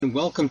And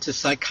welcome to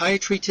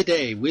Psychiatry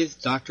Today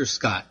with Dr.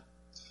 Scott.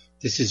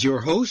 This is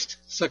your host,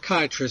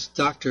 psychiatrist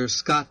Dr.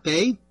 Scott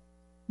Bay,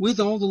 with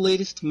all the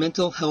latest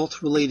mental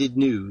health related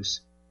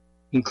news,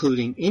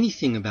 including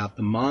anything about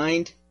the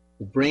mind,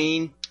 the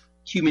brain,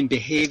 human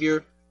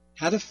behavior,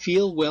 how to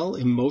feel well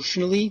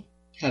emotionally,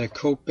 how to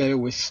cope better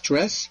with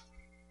stress,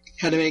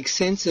 how to make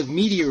sense of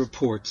media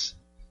reports,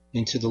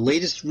 and to the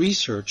latest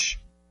research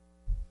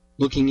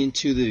looking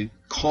into the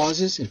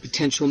causes and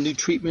potential new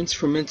treatments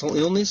for mental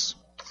illness.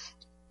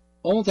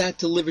 All that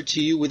delivered to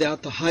you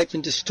without the hype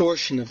and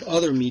distortion of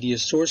other media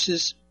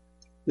sources,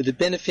 with the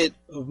benefit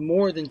of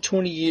more than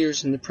 20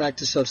 years in the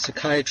practice of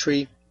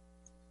psychiatry,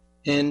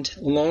 and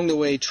along the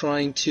way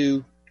trying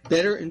to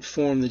better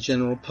inform the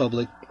general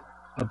public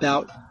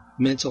about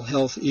mental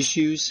health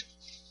issues,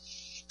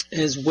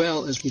 as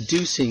well as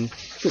reducing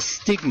the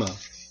stigma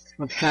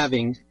of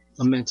having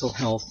a mental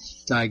health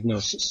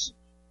diagnosis.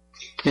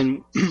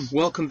 And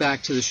welcome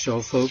back to the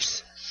show,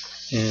 folks.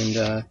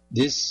 And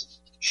this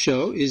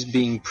show is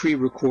being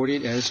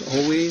pre-recorded as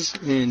always,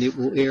 and it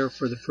will air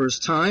for the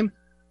first time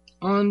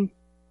on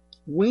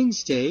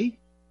Wednesday,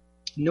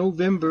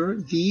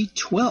 November the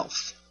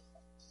 12th.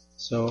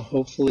 So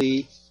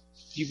hopefully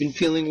you've been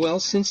feeling well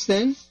since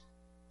then,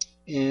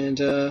 and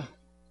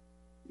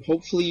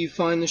hopefully you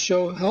find the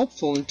show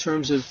helpful in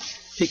terms of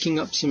picking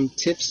up some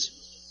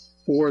tips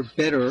for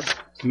better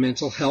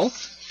mental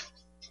health.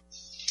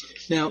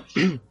 Now,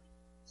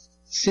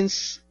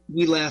 since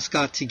we last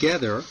got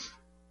together,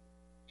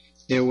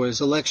 there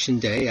was Election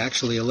Day.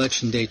 Actually,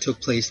 Election Day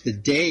took place the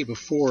day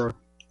before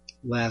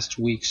last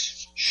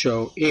week's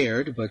show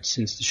aired, but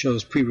since the show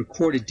is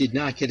pre-recorded, did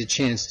not get a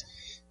chance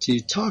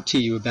to talk to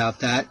you about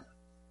that.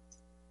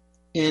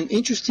 And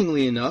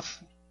interestingly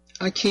enough,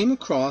 I came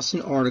across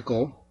an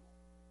article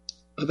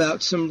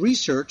about some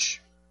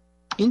research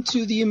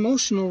into the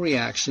emotional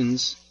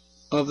reactions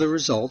of the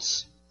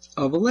results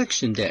of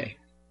Election Day.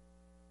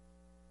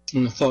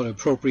 And I thought it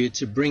appropriate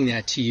to bring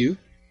that to you.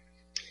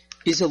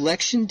 Is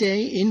Election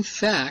Day, in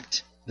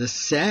fact, the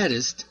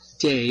saddest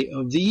day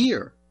of the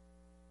year?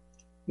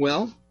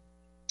 Well,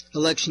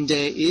 Election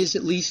Day is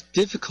at least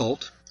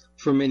difficult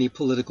for many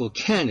political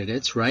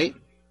candidates, right?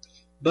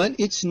 But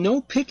it's no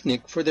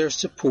picnic for their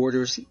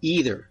supporters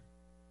either.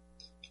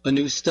 A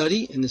new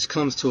study, and this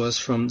comes to us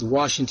from the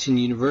Washington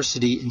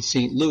University in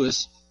St.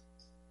 Louis,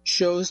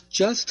 shows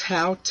just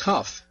how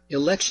tough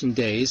election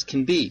days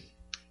can be.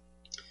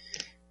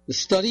 The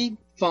study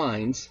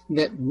finds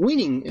that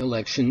winning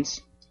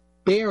elections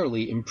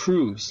barely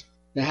improves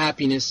the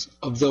happiness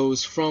of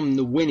those from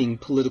the winning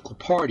political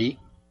party,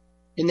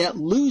 and that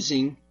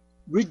losing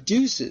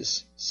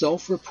reduces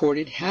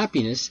self-reported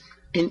happiness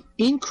and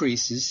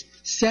increases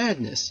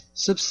sadness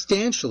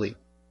substantially.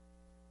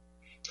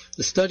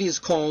 The study is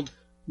called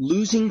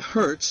Losing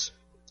Hurts: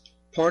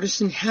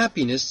 Partisan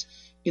Happiness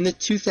in the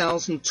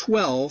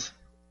 2012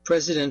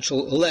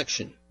 Presidential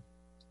Election,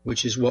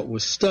 which is what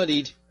was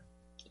studied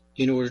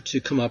in order to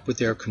come up with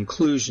their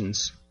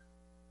conclusions.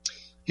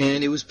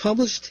 And it was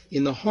published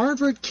in the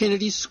Harvard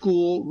Kennedy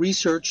School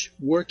Research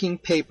Working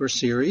Paper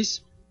Series.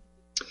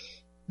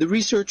 The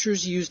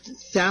researchers used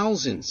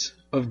thousands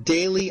of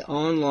daily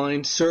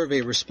online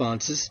survey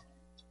responses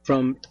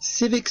from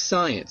Civic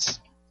Science,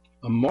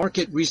 a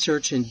market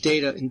research and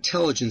data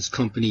intelligence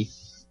company,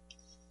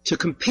 to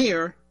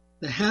compare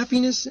the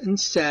happiness and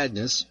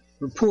sadness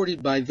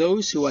reported by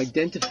those who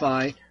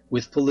identify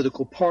with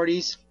political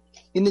parties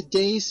in the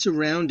days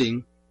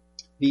surrounding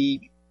the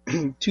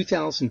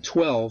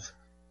 2012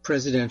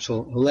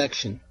 presidential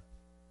election.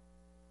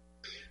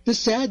 The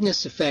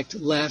sadness effect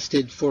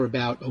lasted for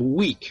about a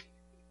week,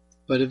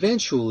 but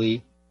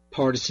eventually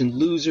partisan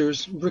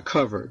losers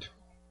recovered.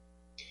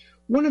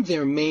 One of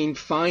their main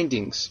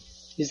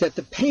findings is that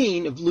the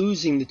pain of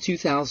losing the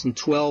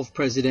 2012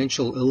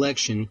 presidential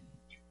election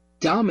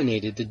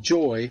dominated the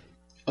joy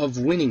of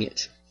winning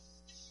it.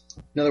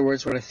 In other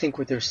words,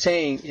 what they're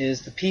saying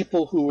is the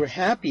people who were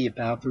happy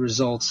about the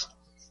results,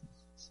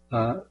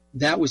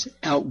 that was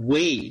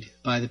outweighed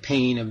by the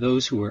pain of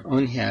those who were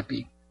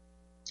unhappy.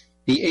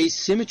 The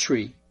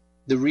asymmetry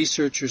the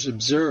researchers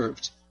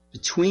observed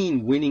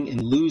between winning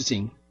and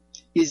losing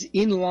is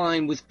in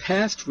line with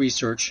past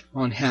research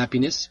on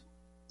happiness,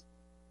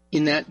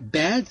 in that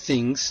bad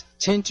things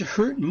tend to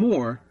hurt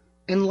more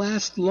and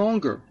last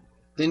longer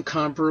than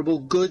comparable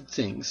good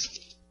things.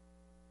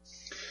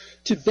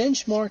 To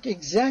benchmark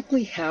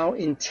exactly how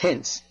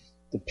intense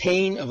the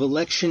pain of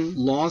election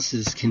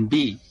losses can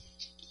be,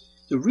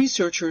 the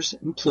researchers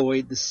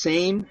employed the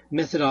same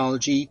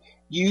methodology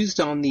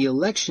used on the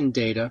election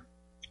data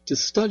to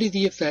study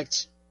the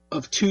effects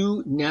of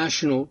two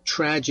national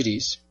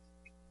tragedies: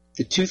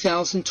 the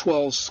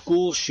 2012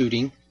 school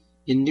shooting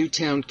in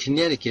Newtown,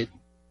 Connecticut,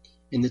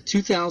 and the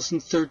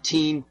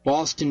 2013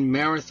 Boston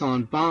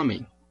Marathon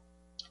bombing.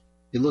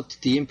 They looked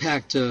at the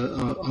impact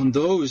on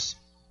those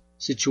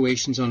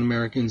situations on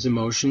Americans'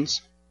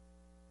 emotions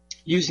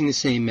using the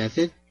same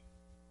method.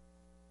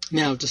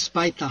 Now,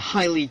 despite the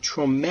highly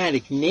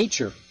traumatic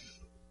nature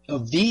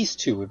of these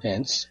two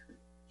events,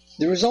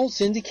 the results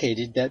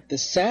indicated that the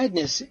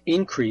sadness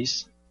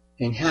increase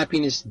and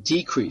happiness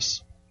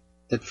decrease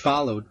that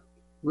followed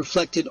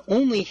reflected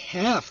only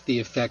half the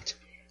effect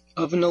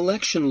of an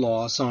election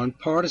loss on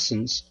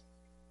partisans,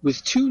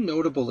 with two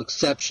notable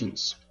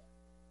exceptions: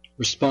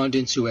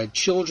 respondents who had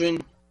children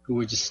who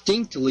were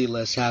distinctly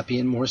less happy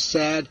and more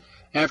sad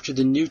after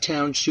the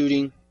Newtown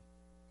shooting,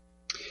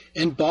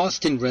 and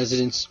Boston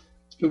residents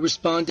who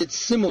responded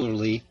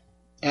similarly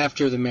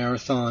after the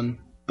Marathon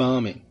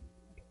bombing.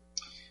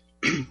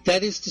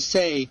 That is to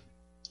say,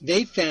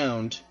 they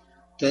found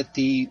that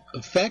the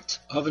effect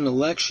of an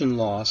election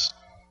loss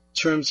in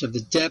terms of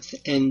the depth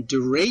and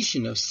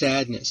duration of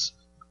sadness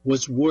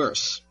was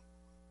worse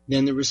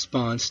than the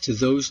response to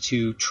those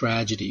two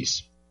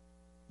tragedies.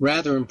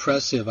 Rather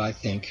impressive, I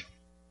think.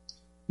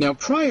 Now,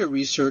 prior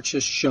research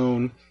has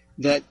shown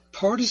that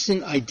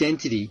partisan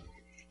identity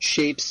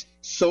shapes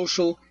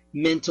social,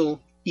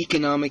 mental,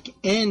 economic,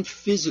 and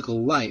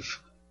physical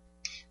life.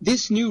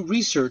 This new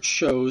research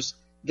shows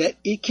that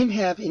it can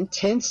have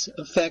intense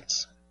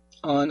effects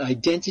on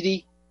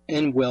identity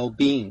and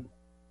well-being.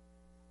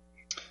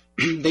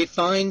 They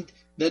find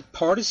that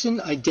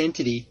partisan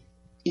identity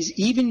is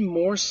even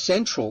more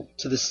central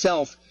to the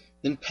self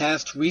than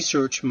past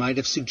research might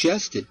have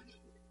suggested.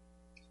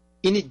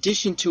 In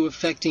addition to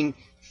affecting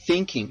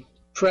thinking,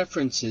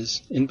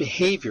 preferences, and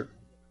behavior,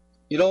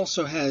 it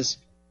also has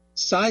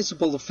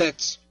sizable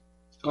effects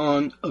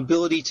on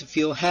ability to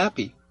feel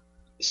happy,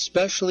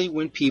 especially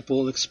when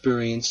people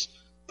experience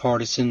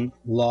partisan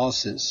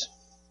losses.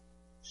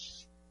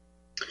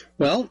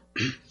 Well,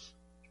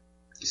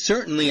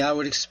 certainly I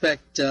would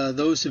expect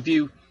those of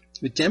you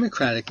with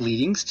Democratic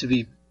leanings to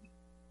be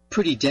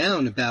pretty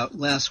down about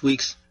last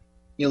week's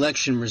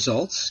election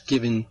results,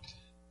 given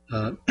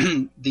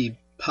the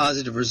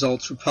positive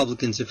results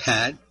Republicans have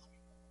had.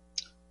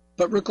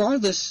 But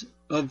regardless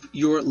of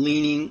your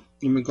leaning,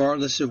 and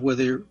regardless of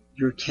whether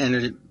your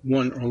candidate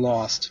won or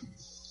lost,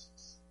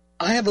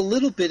 I have a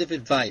little bit of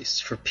advice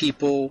for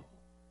people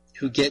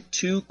who get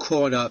too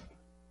caught up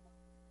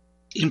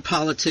in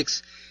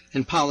politics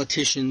and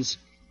politicians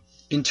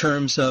in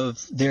terms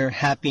of their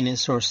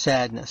happiness or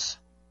sadness.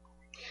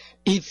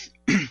 If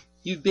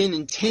you've been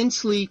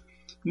intensely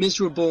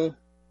miserable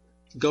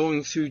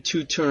going through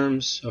 2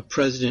 terms of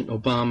President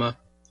Obama,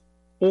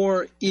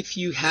 or if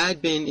you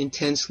had been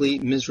intensely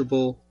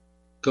miserable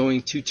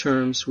going 2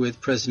 terms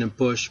with President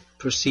Bush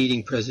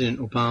preceding President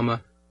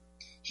Obama,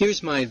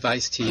 here's my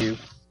advice to you.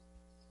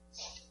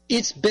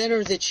 It's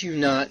better that you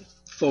not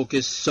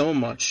focus so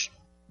much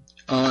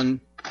on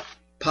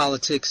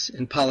politics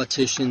and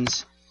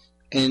politicians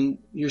and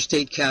your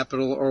state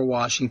capital or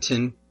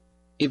Washington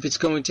if it's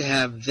going to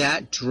have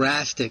that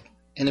drastic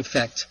an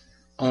effect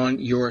on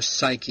your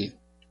psyche.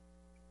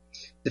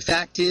 The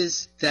fact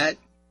is that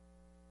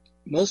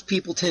most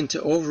people tend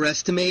to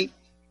overestimate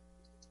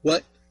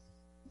what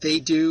they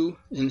do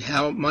and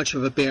how much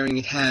of a bearing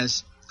it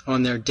has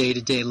on their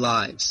day-to-day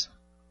lives.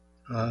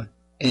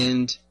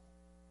 And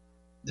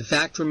the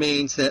fact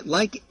remains that,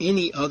 like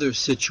any other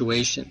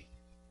situation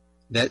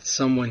that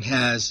someone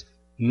has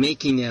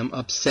making them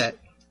upset,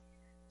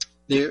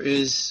 there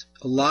is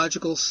a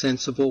logical,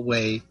 sensible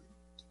way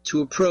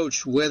to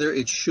approach whether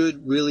it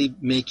should really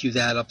make you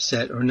that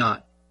upset or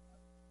not.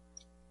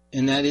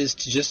 And that is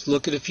to just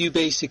look at a few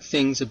basic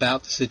things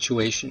about the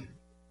situation.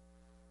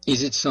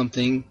 Is it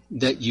something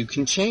that you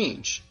can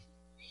change?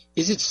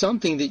 Is it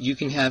something that you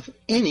can have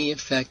any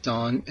effect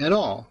on at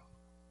all?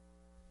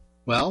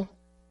 Well,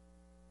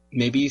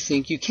 maybe you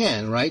think you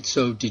can, right?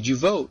 So did you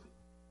vote?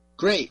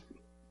 Great.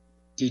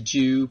 Did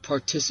you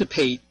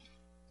participate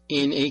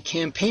in a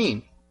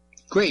campaign?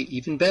 Great,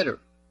 even better.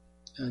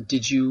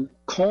 Did you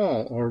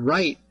call or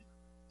write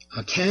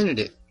a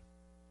candidate?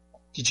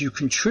 Did you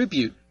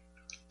contribute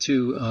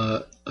to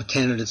a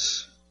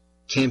candidate's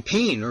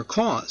campaign or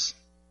cause?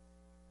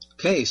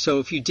 Okay, so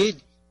if you did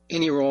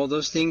any or all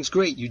those things,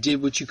 great. You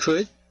did what you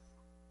could.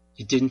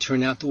 It didn't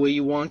turn out the way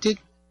you wanted.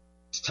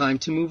 It's time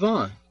to move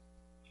on.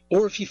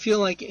 Or if you feel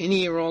like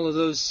any or all of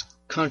those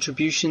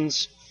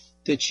contributions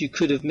that you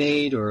could have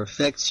made or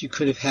effects you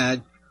could have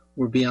had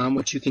were beyond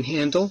what you can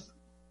handle,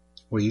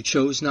 or you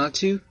chose not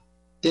to,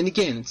 then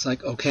again, it's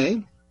like,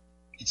 okay,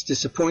 it's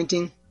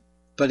disappointing,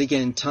 but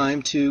again,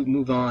 time to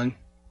move on,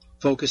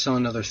 focus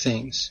on other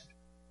things.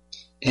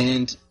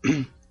 And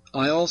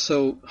I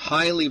also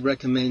highly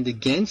recommend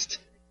against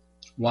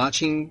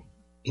watching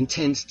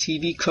intense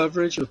TV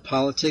coverage of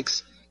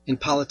politics and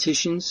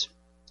politicians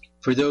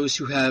for those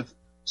who have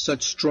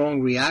such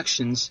strong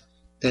reactions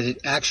that it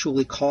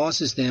actually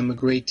causes them a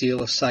great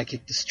deal of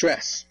psychic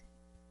distress.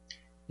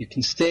 You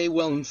can stay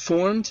well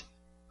informed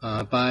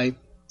by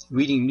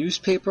reading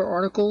newspaper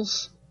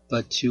articles,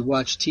 but to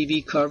watch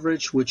TV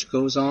coverage which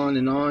goes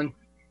on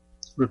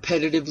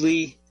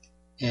repetitively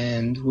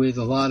and with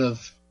a lot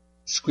of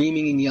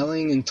screaming and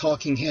yelling and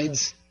talking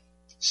heads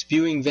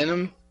spewing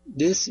venom,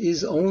 this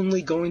is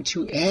only going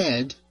to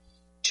add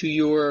to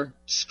your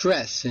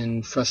stress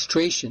and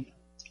frustration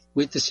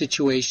with the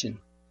situation.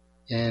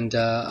 And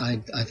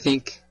I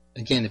think,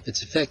 again, if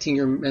it's affecting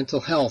your mental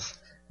health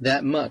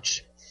that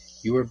much,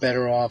 you are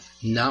better off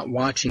not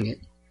watching it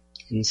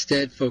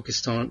Instead,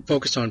 focus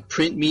on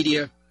print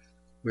media,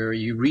 where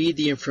you read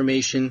the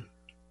information.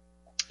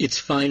 It's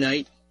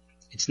finite.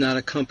 It's not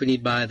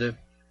accompanied by the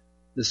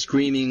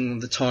screaming,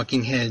 the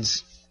talking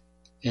heads,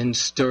 and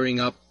stirring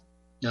up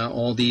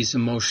all these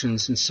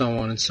emotions and so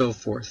on and so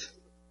forth.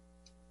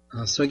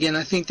 So again,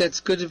 I think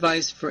that's good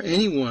advice for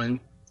anyone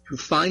who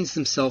finds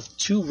themselves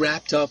too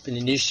wrapped up in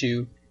an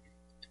issue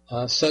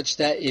such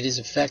that it is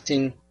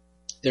affecting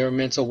their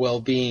mental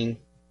well-being.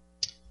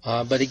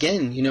 But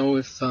again,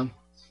 if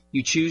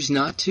you choose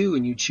not to,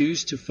 and you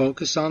choose to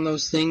focus on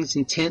those things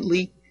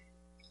intently,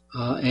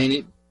 and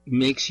it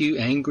makes you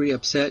angry,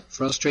 upset,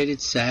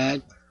 frustrated,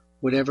 sad,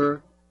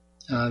 whatever,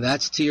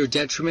 that's to your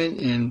detriment,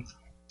 and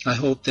I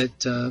hope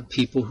that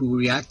people who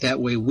react that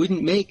way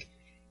wouldn't make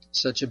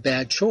such a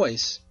bad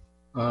choice.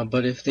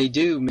 But if they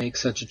do make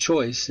such a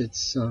choice,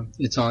 it's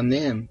on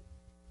them,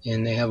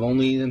 and they have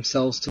only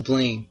themselves to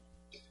blame.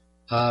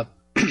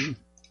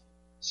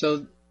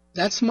 So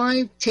that's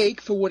my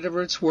take, for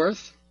whatever it's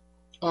worth,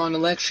 on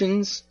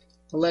elections,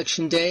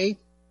 election day,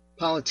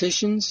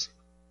 politicians.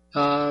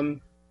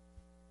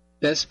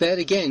 Best bet,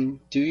 again,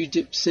 do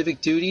your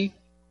civic duty,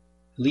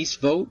 at least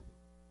vote.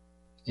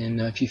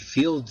 And if you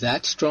feel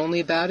that strongly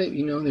about it,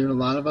 there are a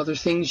lot of other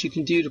things you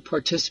can do to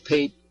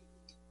participate.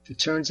 If it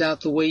turns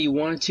out the way you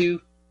want it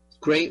to,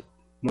 great,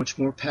 much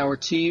more power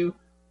to you.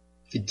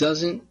 If it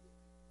doesn't,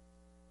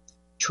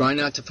 try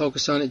not to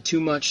focus on it too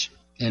much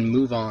and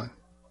move on.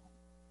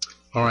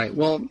 All right,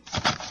 well,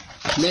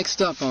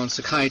 next up on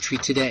Psychiatry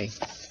Today,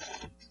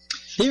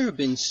 there have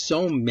been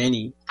so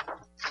many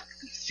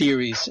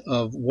theories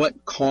of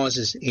what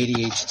causes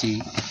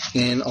ADHD,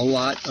 and a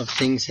lot of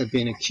things have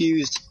been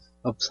accused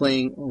of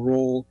playing a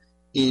role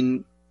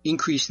in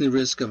increasing the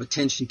risk of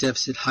attention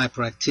deficit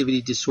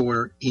hyperactivity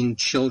disorder in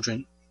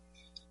children.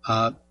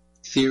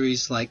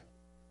 Theories like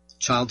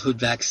childhood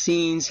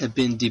vaccines have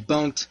been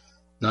debunked.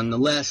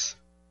 Nonetheless,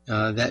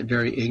 that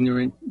very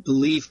ignorant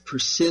belief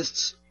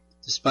persists,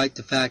 despite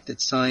the fact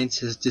that science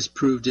has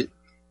disproved it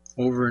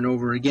over and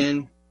over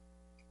again.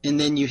 And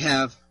then you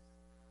have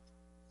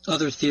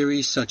other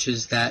theories, such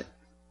as that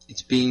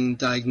it's being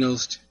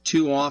diagnosed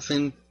too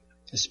often,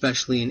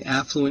 especially in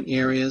affluent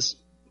areas.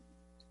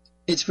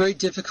 It's very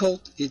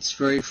difficult. It's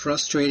very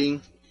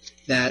frustrating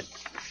that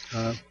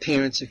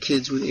parents of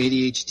kids with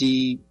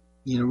ADHD,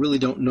 really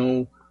don't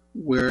know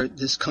where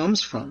this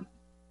comes from,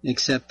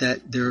 except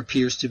that there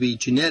appears to be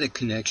genetic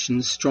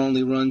connections,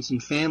 strongly runs in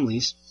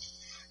families.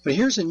 But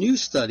here's a new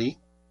study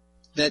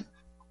that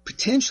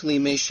potentially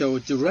may show a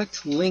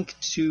direct link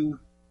to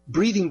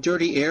breathing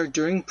dirty air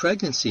during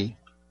pregnancy.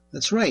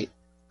 That's right.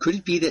 Could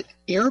it be that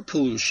air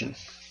pollution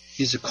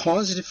is a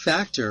causative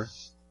factor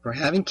for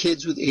having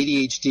kids with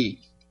ADHD?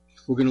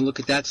 We're going to look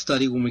at that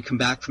study when we come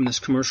back from this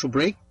commercial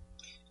break.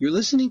 You're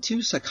listening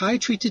to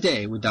Psychiatry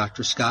Today with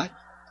Dr. Scott.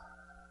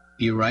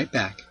 Be right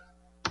back.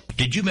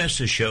 Did you miss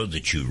a show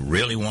that you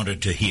really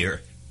wanted to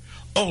hear?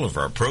 All of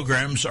our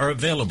programs are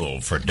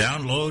available for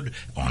download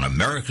on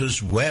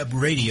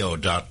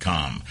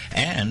americaswebradio.com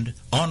and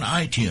on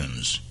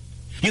iTunes.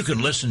 You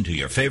can listen to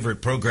your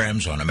favorite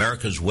programs on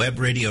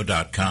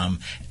americaswebradio.com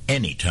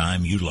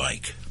anytime you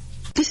like.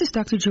 This is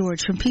Dr.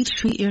 George from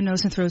Peachtree Ear,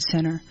 Nose, and Throat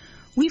Center.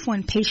 We've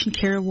won patient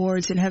care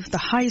awards and have the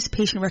highest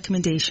patient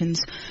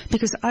recommendations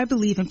because I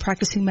believe in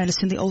practicing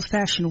medicine the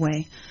old-fashioned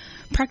way.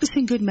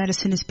 Practicing good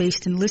medicine is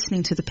based in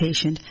listening to the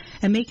patient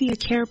and making a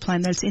care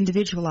plan that is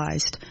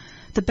individualized.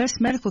 The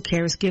best medical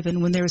care is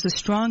given when there is a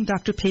strong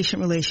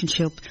doctor-patient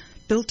relationship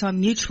built on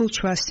mutual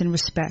trust and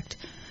respect.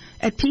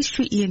 At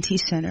Peachtree ENT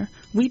Center,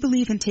 we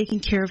believe in taking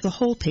care of the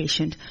whole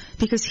patient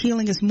because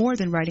healing is more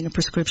than writing a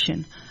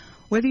prescription.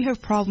 Whether you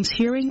have problems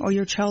hearing or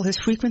your child has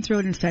frequent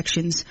throat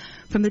infections,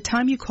 from the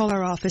time you call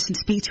our office and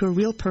speak to a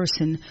real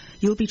person,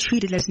 you'll be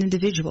treated as an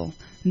individual,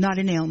 not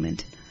an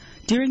ailment.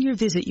 During your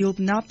visit, you'll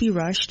not be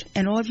rushed,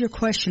 and all of your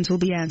questions will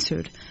be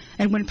answered.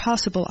 And when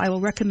possible, I will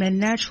recommend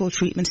natural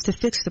treatments to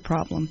fix the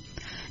problem.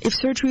 If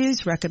surgery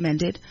is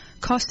recommended,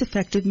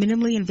 cost-effective,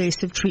 minimally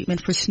invasive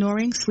treatment for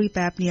snoring, sleep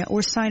apnea,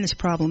 or sinus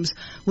problems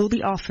will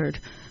be offered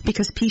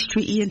because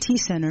Peachtree ENT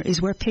Center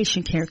is where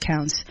patient care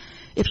counts.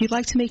 If you'd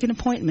like to make an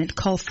appointment,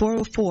 call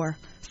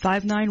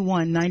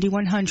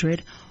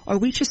 404-591-9100 or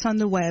reach us on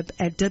the web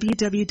at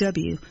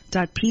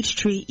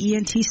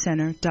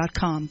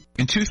www.peachtreeentcenter.com.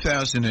 In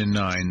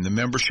 2009, the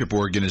membership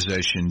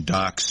organization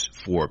Docs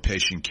for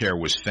Patient Care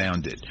was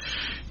founded.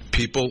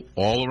 People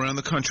all around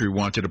the country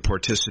wanted to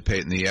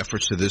participate in the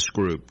efforts of this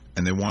group,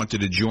 and they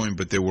wanted to join,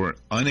 but they were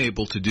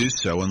unable to do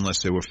so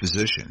unless they were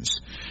physicians.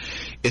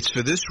 It's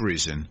for this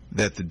reason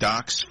that the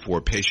Docs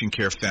for Patient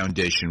Care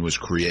Foundation was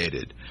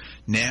created.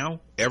 Now,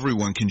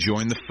 everyone can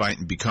join the fight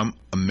and become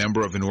a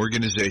member of an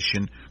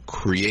organization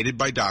created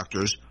by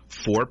doctors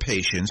for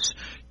patients,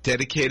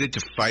 dedicated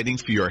to fighting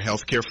for your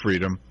healthcare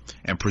freedom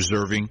and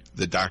preserving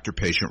the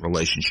doctor-patient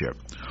relationship.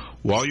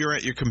 While you're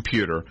at your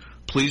computer,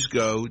 please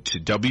go to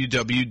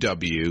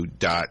www.docs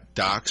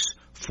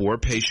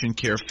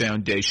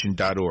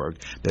docs4patientcarefoundation.org.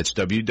 That's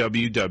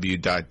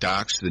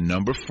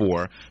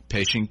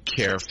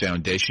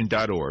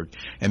www.docs4patientcarefoundation.org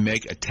and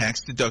make a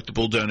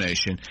tax-deductible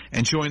donation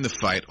and join the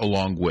fight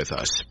along with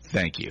us.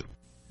 Thank you.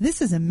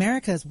 This is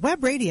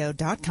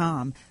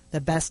americaswebradio.com,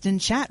 the best in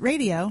chat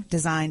radio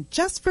designed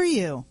just for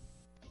you.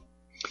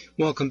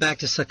 Welcome back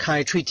to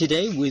Psychiatry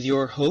Today with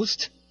your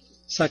host,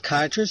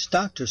 psychiatrist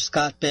Dr.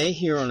 Scott Bay,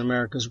 here on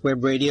America's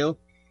Web Radio.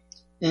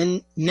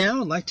 And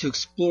now I'd like to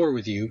explore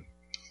with you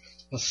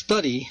a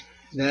study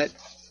that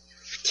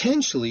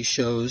potentially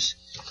shows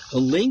a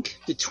link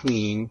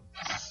between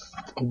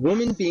a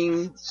woman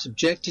being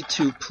subjected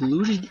to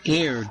polluted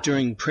air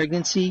during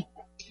pregnancy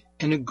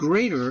and a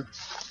greater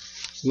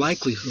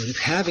likelihood of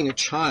having a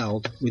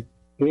child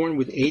born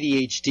with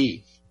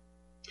ADHD.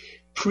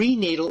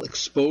 Prenatal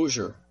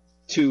exposure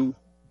to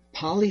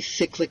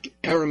polycyclic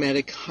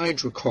aromatic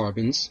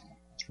hydrocarbons,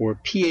 or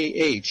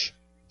PAH,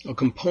 a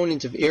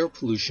component of air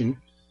pollution,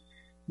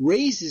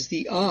 raises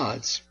the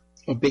odds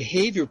of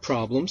behavior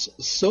problems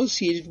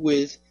associated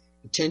with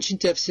attention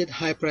deficit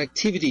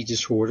hyperactivity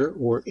disorder,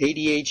 or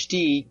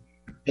ADHD,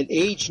 at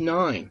age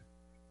 9.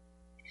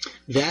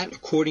 That,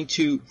 according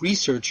to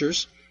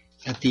researchers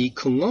at the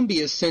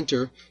Columbia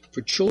Center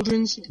for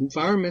Children's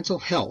Environmental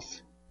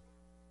Health.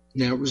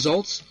 Now,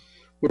 results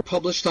were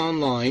published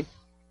online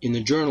in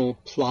the journal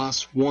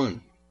PLOS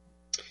One.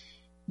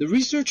 The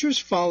researchers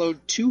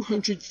followed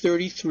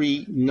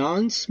 233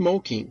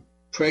 non-smoking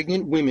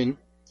pregnant women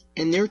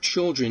and their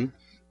children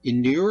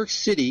in New York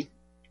City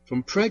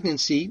from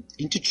pregnancy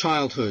into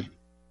childhood,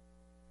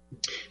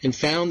 and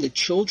found that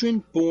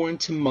children born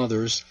to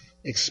mothers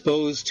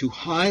exposed to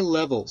high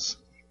levels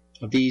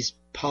of these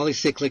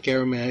polycyclic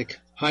aromatic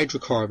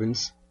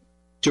hydrocarbons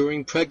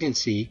during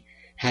pregnancy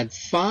had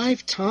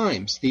 5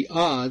 times the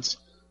odds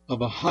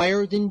of a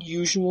higher than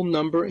usual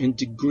number and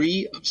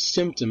degree of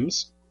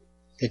symptoms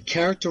that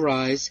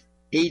characterize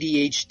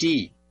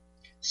ADHD,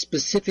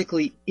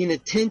 specifically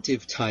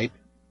inattentive type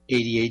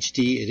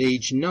ADHD at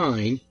age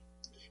 9,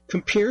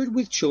 compared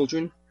with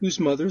children whose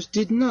mothers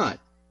did not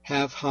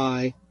have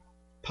high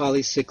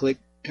polycyclic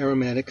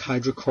aromatic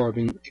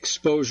hydrocarbon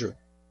exposure.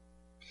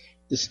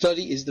 The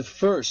study is the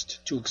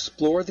first to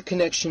explore the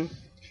connection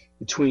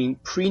between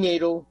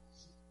prenatal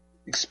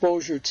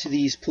exposure to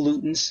these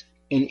pollutants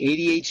and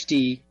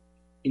ADHD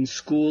in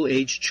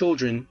school-age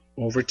children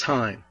over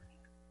time.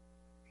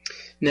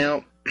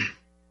 Now,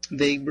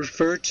 they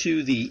refer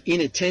to the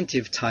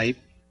inattentive type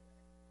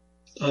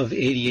of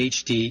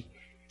ADHD. I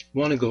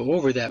want to go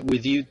over that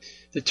with you.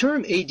 The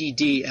term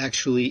ADD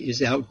actually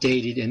is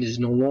outdated and is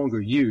no longer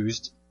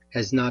used,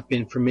 has not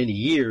been for many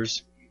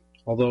years,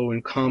 although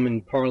in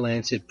common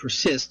parlance it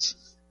persists.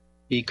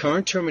 The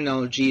current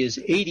terminology is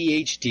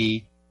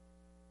ADHD,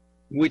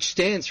 which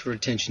stands for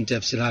Attention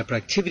Deficit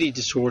Hyperactivity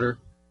Disorder,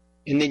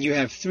 and then you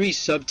have 3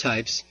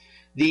 subtypes.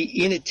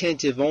 The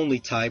inattentive only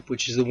type,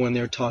 which is the one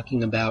they're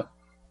talking about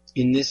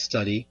in this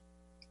study,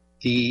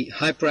 the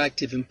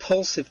hyperactive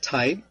impulsive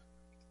type,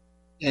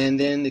 and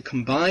then the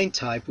combined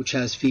type, which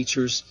has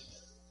features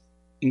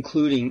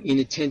including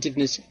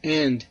inattentiveness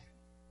and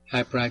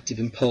hyperactive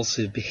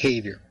impulsive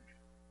behavior.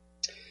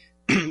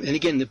 And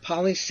again, the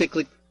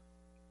polycyclic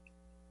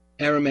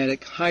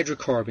aromatic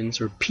hydrocarbons,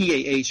 or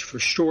PAH for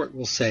short,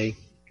 we'll say,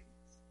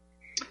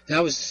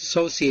 that was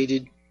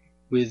associated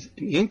with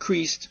an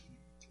increased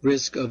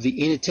risk of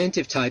the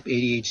inattentive type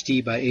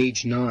ADHD by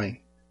age 9.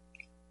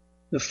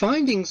 The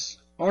findings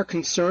are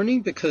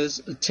concerning because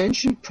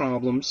attention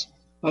problems,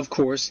 of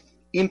course,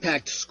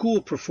 impact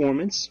school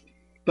performance,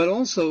 but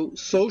also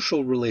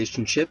social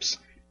relationships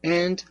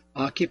and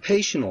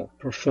occupational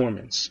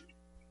performance.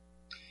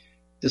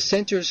 The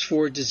Centers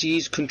for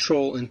Disease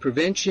Control and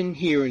Prevention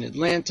here in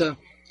Atlanta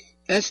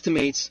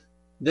estimates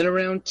that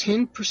around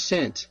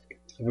 10%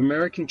 of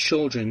American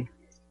children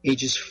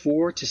ages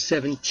 4 to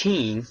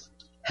 17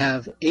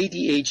 have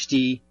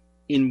ADHD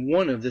in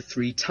one of the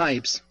 3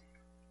 types: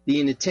 the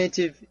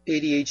inattentive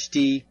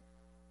ADHD,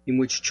 in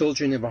which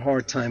children have a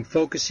hard time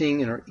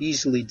focusing and are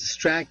easily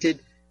distracted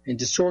and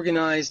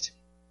disorganized,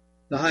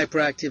 the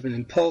hyperactive and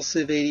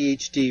impulsive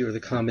ADHD, or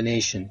the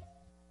combination.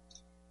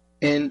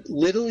 And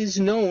little is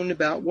known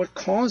about what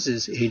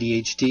causes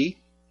ADHD,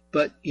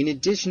 but in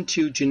addition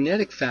to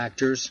genetic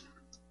factors,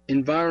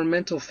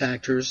 environmental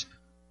factors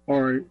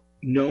are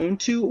known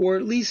to, or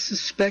at least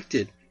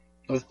suspected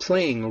of,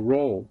 playing a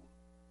role.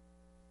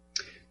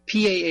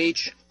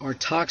 PAH are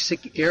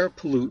toxic air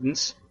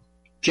pollutants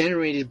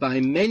generated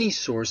by many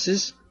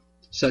sources,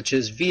 such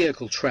as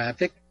vehicle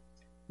traffic,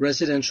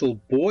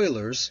 residential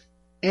boilers,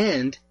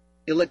 and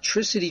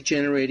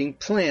electricity-generating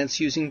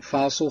plants using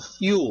fossil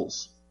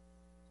fuels.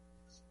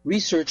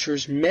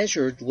 Researchers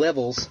measured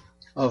levels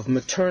of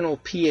maternal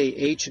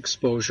PAH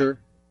exposure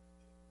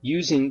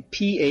using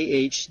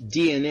PAH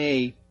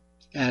DNA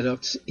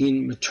adducts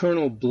in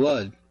maternal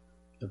blood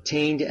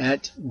obtained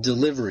at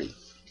delivery.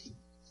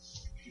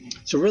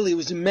 So really it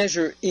was a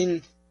measure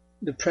in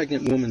the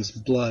pregnant woman's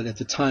blood at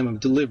the time of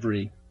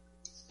delivery.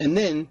 And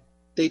then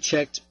they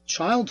checked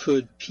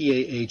childhood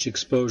PAH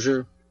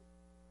exposure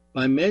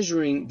by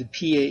measuring the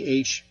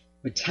PAH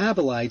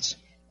metabolites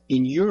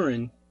in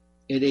urine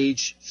at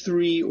age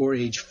 3 or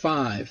age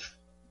 5.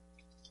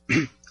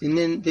 And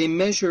then they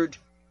measured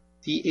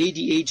the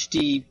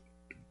ADHD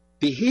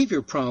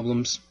behavior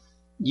problems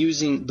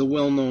using the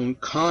well-known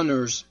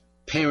Conners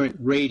Parent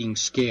Rating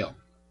Scale.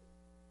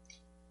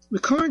 The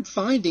current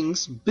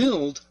findings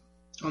build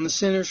on the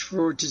Centers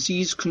for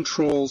Disease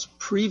Control's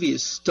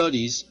previous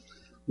studies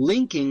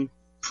linking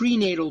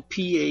prenatal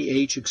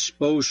PAH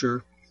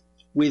exposure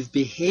with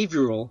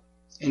behavioral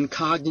and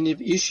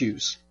cognitive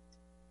issues,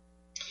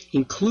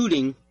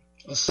 including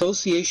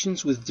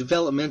associations with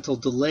developmental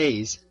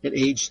delays at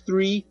age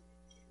 3,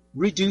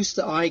 reduced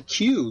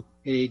IQ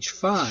at age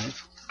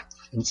 5,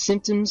 and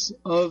symptoms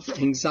of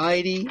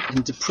anxiety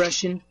and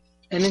depression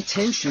and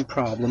attention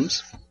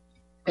problems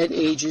at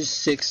ages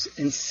 6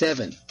 and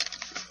 7.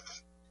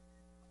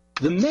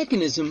 The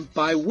mechanism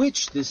by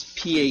which this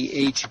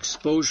PAH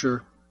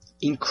exposure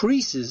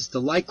increases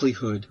the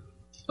likelihood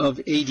of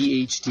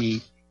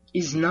ADHD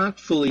is not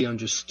fully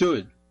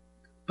understood,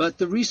 but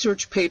the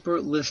research paper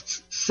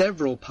lists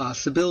several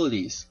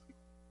possibilities,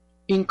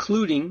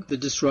 including the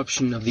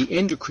disruption of the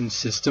endocrine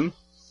system,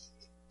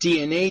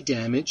 DNA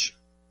damage,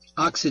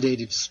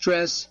 oxidative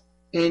stress,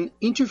 and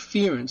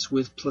interference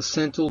with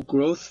placental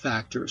growth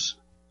factors,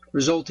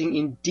 resulting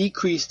in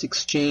decreased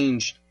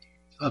exchange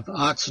of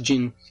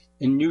oxygen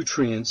and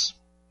nutrients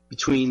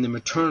between the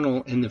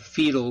maternal and the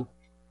fetal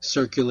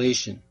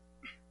circulation.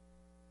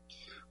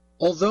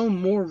 Although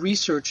more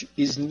research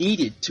is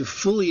needed to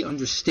fully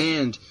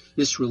understand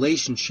this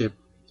relationship,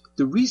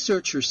 the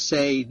researchers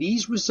say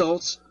these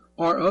results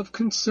are of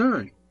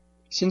concern,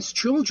 since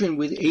children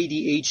with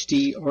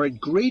ADHD are at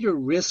greater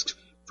risk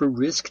for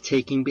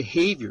risk-taking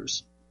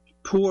behaviors,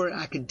 poor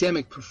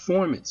academic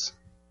performance,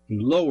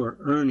 and lower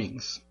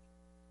earnings.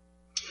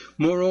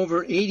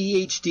 Moreover,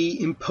 ADHD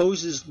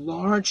imposes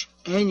large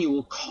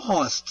annual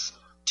costs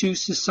to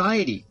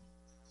society,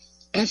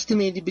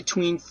 estimated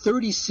between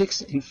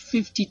 $36 and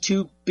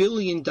 $52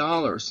 billion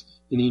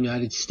in the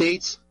United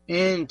States,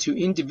 and to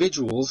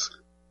individuals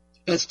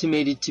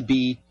estimated to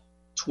be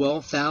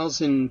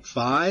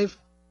 $12,500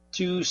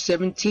 to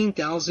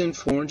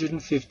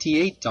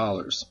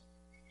 $17,458.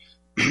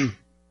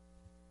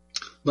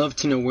 Love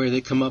to know where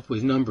they come up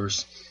with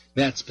numbers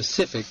that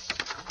specific,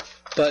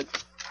 but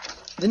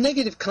the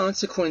negative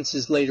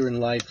consequences later in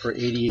life for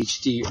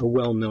ADHD are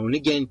well known.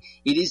 Again,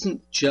 it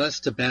isn't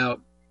just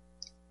about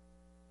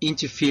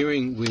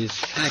interfering with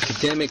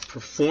academic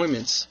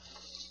performance,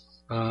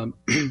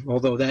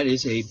 although that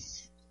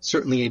is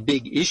certainly a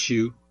big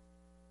issue.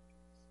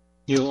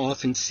 You'll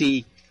often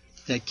see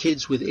that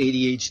kids with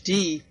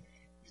ADHD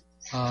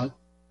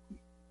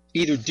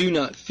either do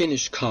not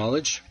finish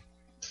college,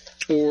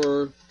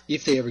 or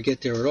if they ever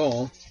get there at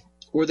all,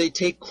 or they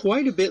take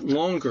quite a bit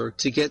longer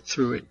to get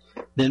through it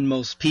than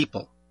most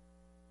people.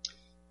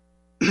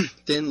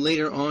 Then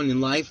later on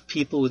in life,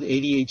 people with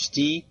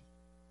ADHD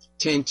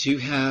tend to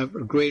have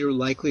a greater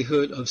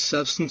likelihood of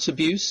substance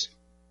abuse,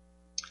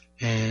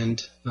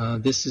 and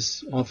this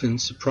is often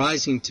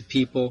surprising to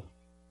people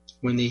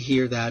when they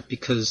hear that,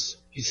 because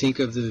you think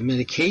of the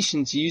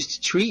medications used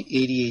to treat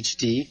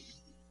ADHD,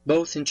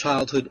 both in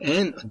childhood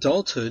and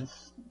adulthood.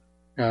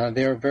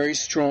 They are very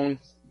strong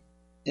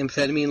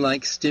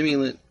amphetamine-like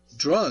stimulant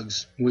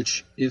drugs,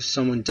 which, if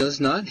someone does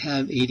not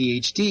have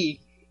ADHD,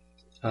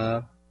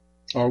 are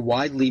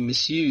widely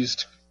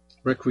misused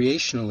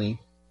recreationally.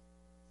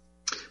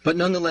 But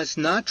nonetheless,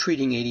 not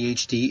treating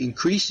ADHD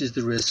increases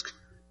the risk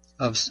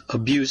of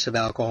abuse of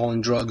alcohol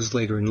and drugs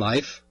later in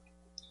life.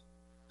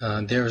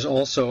 There is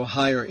also a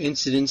higher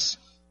incidence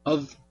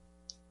of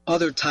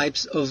other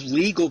types of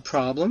legal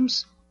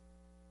problems,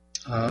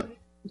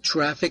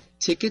 traffic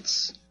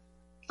tickets,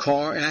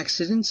 car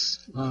accidents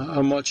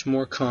are much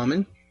more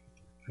common,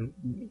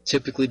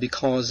 typically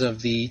because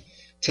of the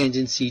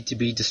tendency to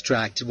be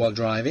distracted while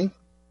driving.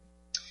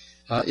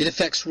 It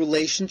affects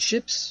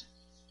relationships.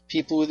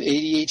 People with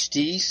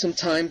ADHD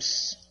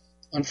sometimes,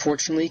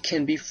 unfortunately,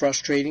 can be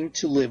frustrating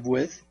to live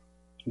with.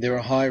 There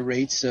are high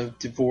rates of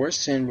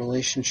divorce and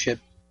relationship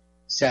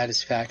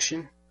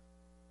satisfaction.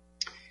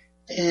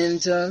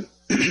 And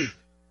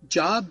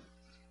job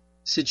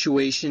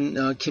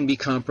situation can be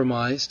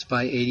compromised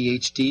by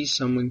ADHD.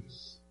 Someone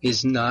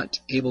is not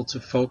able to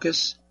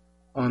focus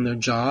on their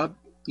job,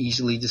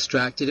 easily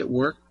distracted at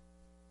work.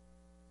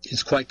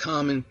 It's quite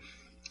common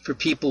for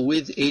people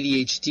with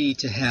ADHD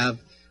to have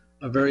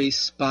a very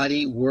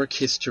spotty work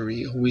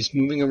history, always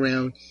moving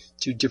around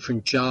to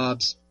different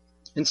jobs.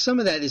 And some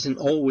of that isn't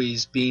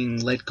always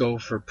being let go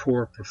for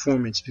poor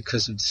performance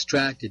because of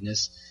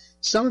distractedness.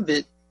 Some of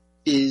it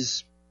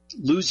is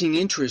losing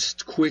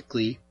interest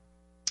quickly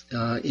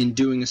in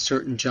doing a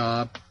certain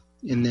job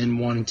and then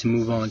wanting to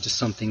move on to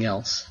something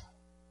else.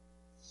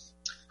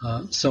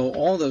 So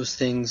all those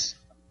things,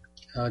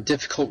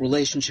 difficult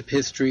relationship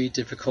history,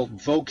 difficult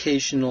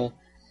vocational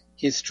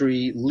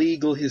history,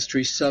 legal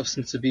history,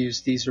 substance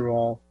abuse, these are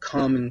all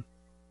common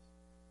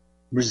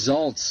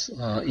results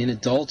in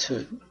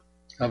adulthood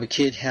of a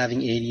kid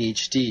having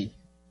ADHD.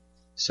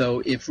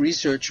 So if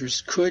researchers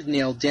could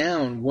nail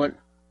down what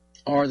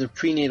are the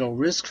prenatal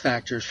risk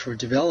factors for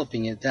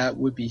developing it, that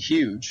would be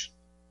huge.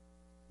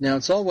 Now,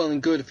 it's all well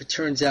and good if it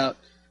turns out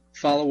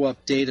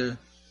follow-up data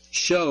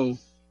show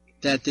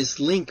that this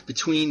link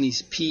between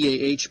these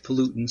PAH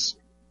pollutants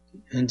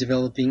and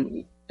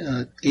developing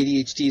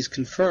ADHD is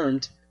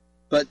confirmed,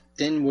 but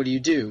then what do you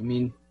do? I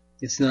mean,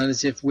 it's not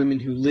as if women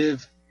who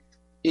live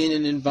in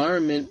an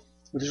environment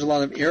where there's a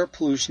lot of air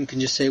pollution can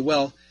just say,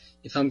 well,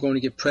 if I'm going to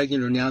get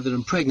pregnant or now that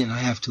I'm pregnant, I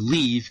have to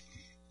leave.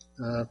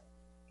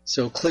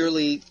 So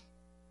clearly,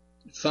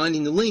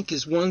 finding the link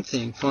is one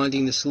thing.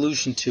 Finding the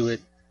solution to it,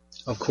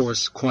 of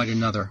course, quite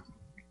another.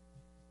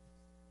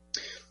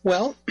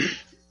 Well,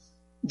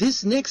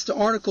 this next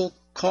article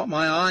caught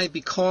my eye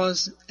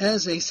because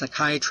as a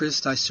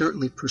psychiatrist, I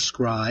certainly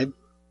prescribe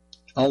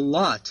a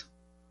lot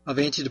of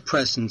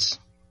antidepressants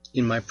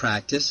in my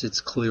practice. It's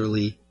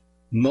clearly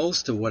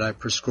most of what I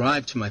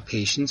prescribe to my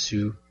patients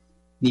who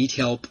need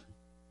help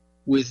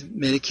with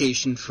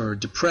medication for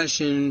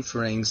depression,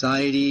 for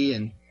anxiety,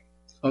 and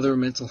other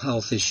mental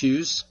health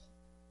issues.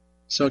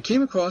 So I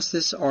came across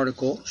this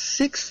article,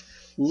 6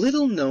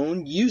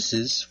 little-known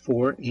uses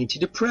for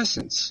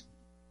antidepressants.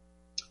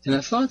 And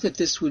I thought that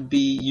this would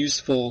be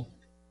useful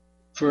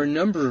for a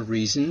number of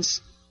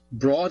reasons,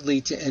 broadly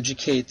to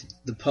educate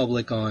the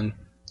public on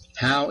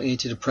how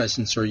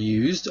antidepressants are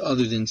used,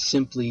 other than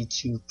simply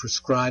to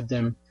prescribe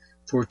them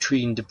for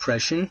treating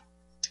depression.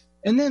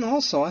 And then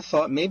also I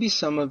thought maybe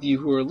some of you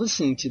who are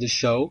listening to the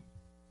show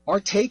are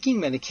taking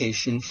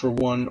medication for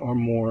one or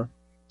more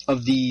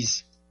of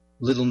these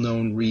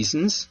little-known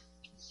reasons,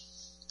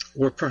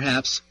 or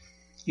perhaps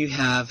you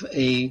have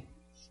a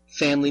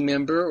family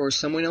member or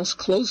someone else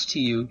close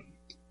to you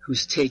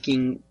who's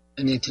taking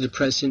an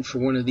antidepressant for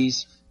one of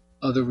these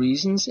other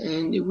reasons,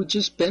 and it would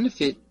just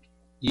benefit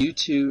you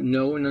to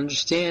know and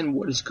understand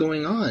what is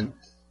going on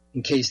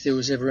in case there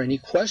was ever any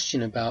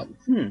question about,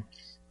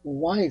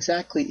 why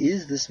exactly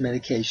is this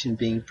medication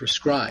being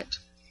prescribed?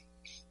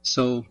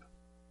 So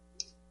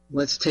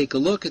let's take a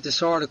look at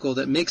this article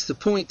that makes the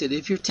point that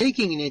if you're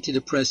taking an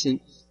antidepressant,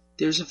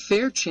 there's a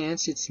fair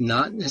chance it's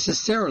not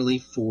necessarily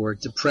for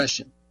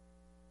depression.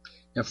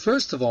 Now,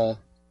 first of all,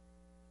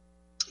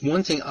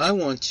 one thing I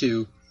want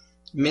to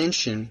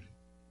mention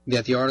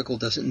that the article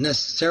doesn't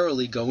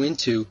necessarily go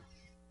into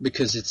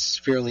because it's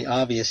fairly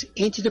obvious,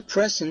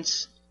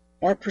 antidepressants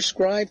are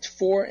prescribed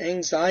for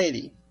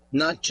anxiety,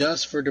 not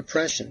just for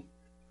depression.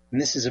 And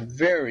this is a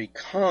very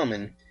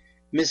common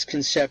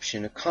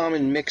misconception, a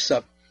common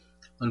mix-up,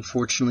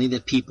 unfortunately,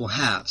 that people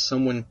have.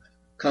 Someone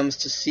comes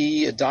to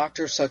see a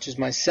doctor such as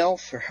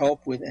myself for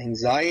help with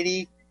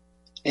anxiety,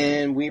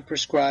 and we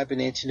prescribe an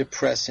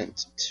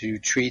antidepressant to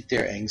treat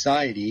their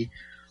anxiety.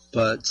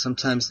 But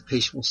sometimes the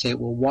patient will say,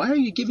 well, why are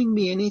you giving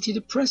me an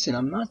antidepressant?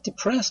 I'm not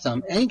depressed,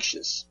 I'm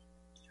anxious.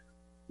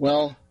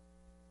 Well,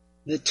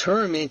 the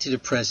term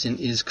antidepressant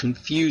is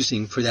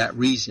confusing for that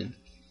reason.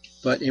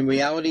 But in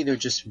reality, they're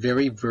just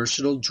very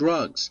versatile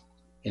drugs.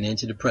 And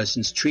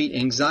antidepressants treat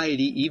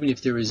anxiety even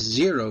if there is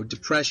zero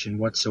depression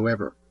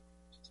whatsoever.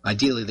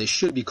 Ideally, they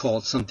should be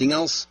called something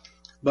else,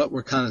 but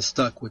we're kind of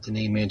stuck with the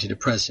name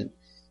antidepressant.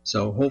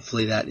 So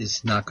hopefully that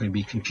is not going to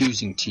be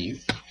confusing to you.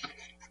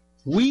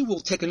 We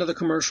will take another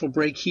commercial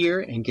break here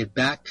and get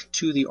back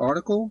to the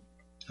article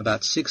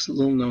about 6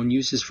 little-known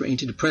uses for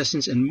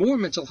antidepressants and more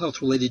mental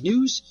health-related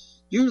news.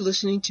 You're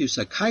listening to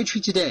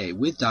Psychiatry Today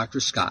with Dr.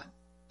 Scott.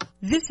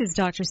 This is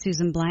Dr.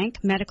 Susan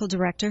Blank, Medical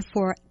Director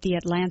for the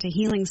Atlanta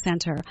Healing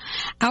Center.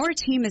 Our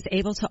team is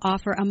able to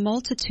offer a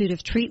multitude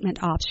of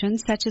treatment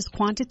options such as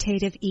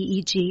quantitative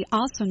EEG,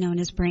 also known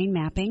as brain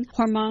mapping,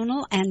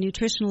 hormonal and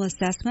nutritional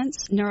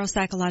assessments,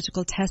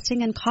 neuropsychological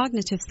testing, and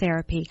cognitive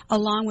therapy,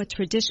 along with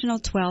traditional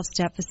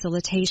 12-step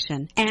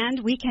facilitation.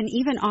 And we can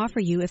even offer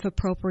you, if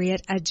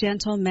appropriate, a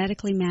gentle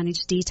medically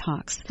managed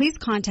detox. Please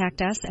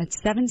contact us at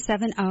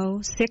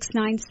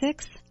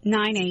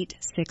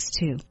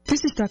 770-696-9862.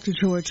 This is Dr.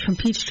 George from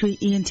Peachtree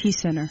ENT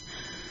Center.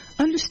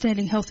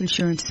 Understanding health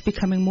insurance is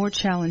becoming more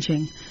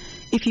challenging.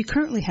 If you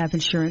currently have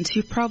insurance,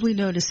 you've probably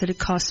noticed that it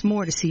costs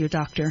more to see your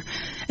doctor.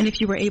 And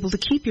if you were able to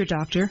keep your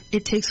doctor,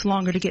 it takes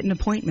longer to get an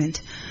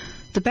appointment.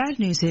 The bad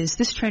news is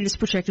this trend is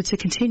projected to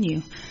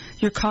continue.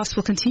 Your costs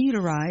will continue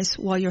to rise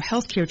while your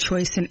healthcare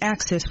choice and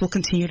access will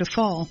continue to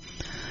fall.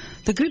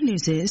 The good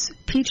news is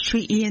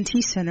Peachtree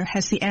ENT Center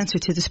has the answer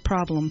to this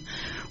problem.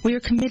 We are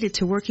committed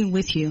to working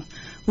with you.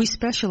 We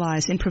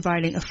specialize in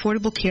providing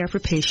affordable care for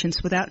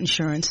patients without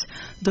insurance,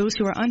 those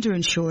who are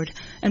underinsured,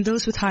 and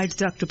those with high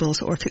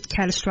deductibles or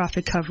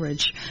catastrophic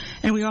coverage.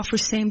 And we offer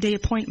same-day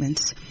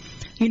appointments.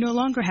 You no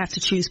longer have to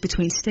choose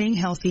between staying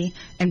healthy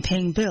and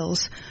paying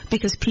bills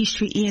because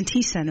Peachtree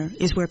ENT Center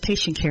is where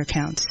patient care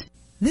counts.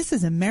 This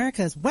is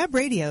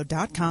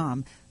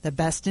AmericasWebRadio.com, the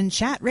best in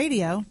chat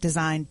radio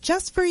designed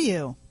just for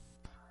you.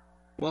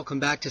 Welcome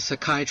back to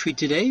Psychiatry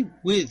Today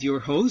with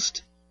your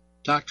host,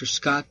 Dr.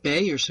 Scott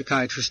Bay, your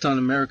psychiatrist on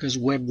America's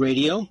Web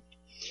Radio.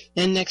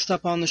 And next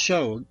up on the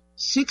show,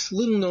 6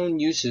 little-known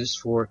uses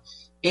for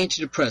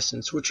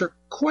antidepressants, which are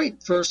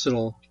quite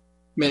versatile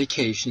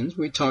medications.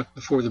 We talked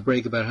before the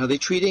break about how they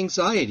treat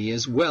anxiety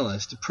as well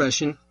as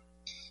depression.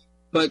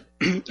 But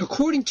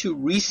according to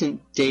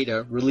recent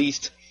data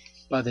released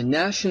by the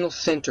National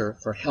Center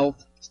for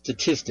Health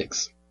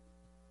Statistics,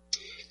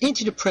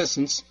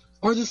 antidepressants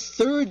are the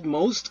third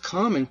most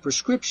common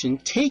prescription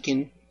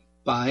taken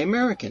by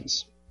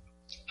Americans.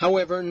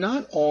 However,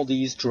 not all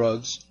these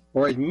drugs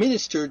are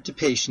administered to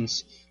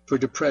patients for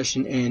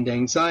depression and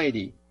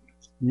anxiety,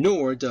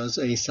 nor does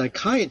a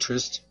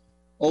psychiatrist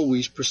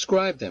always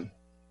prescribe them.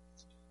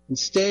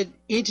 Instead,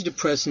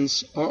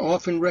 antidepressants are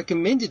often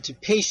recommended to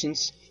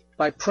patients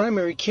by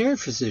primary care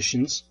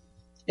physicians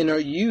and are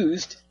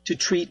used to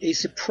treat a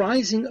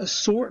surprising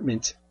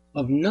assortment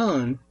of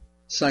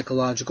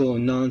non-psychological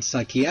and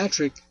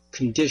non-psychiatric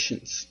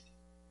conditions.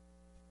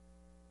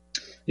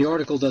 The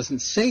article doesn't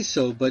say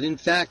so, but in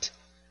fact,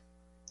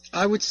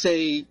 I would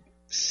say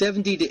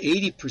 70 to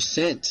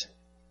 80%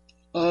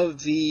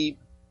 of the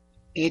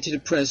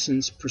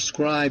antidepressants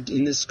prescribed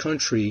in this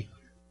country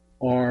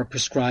are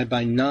prescribed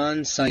by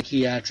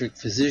non-psychiatric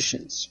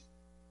physicians,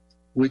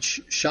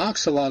 which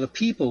shocks a lot of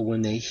people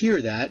when they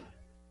hear that.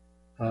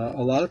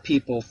 A lot of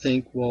people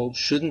think, well,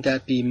 shouldn't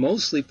that be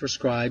mostly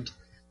prescribed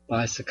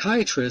by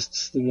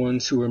psychiatrists, the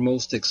ones who are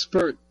most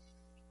expert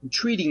in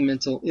treating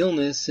mental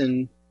illness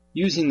and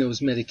using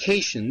those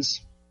medications?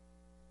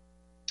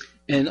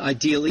 And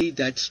ideally,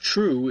 that's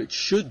true. It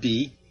should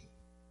be.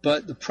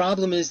 But the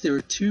problem is there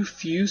are too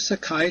few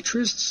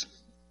psychiatrists,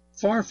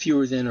 far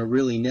fewer than are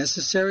really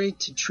necessary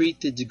to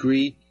treat the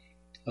degree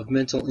of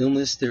mental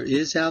illness there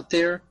is out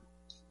there.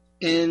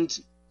 And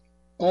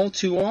all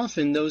too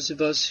often, those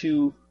of us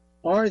who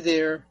are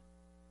there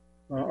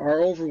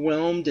are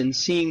overwhelmed and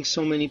seeing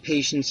so many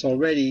patients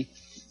already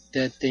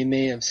that they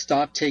may have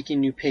stopped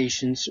taking new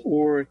patients,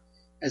 or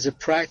as a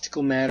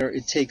practical matter,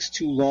 it takes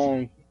too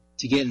long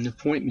to get an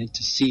appointment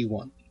to see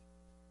one.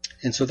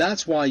 And so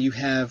that's why you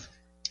have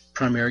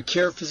primary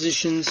care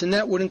physicians, and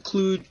that would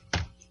include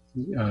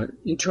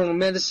internal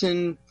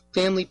medicine,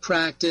 family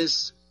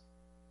practice.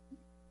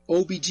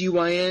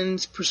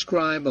 OBGYNs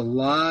prescribe a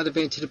lot of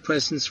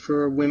antidepressants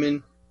for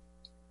women,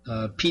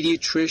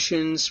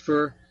 pediatricians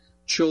for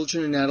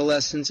children and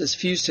adolescents. As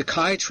few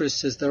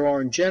psychiatrists as there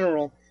are in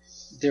general,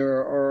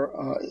 there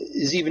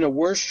is even a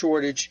worse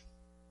shortage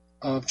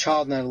of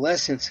child and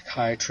adolescent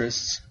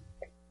psychiatrists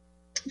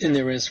than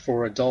there is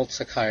for adult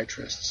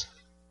psychiatrists.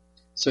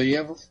 So you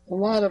have a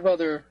lot of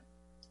other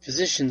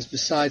physicians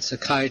besides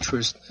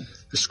psychiatrists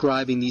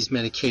prescribing these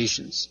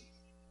medications.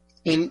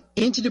 And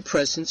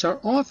antidepressants are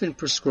often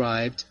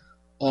prescribed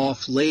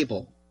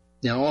off-label.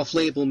 Now,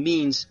 off-label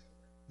means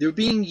they're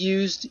being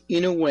used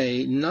in a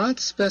way not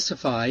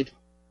specified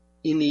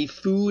in the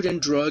Food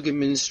and Drug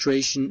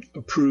Administration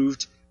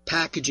approved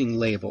packaging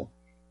label.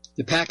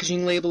 The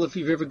packaging label, if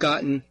you've ever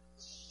gotten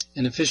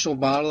an official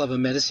bottle of a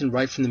medicine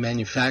right from the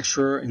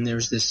manufacturer, and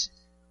there's this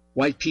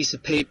white piece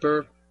of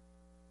paper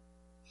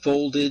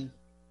folded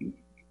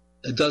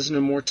a dozen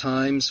or more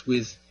times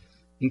with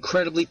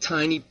incredibly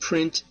tiny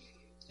print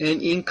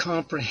and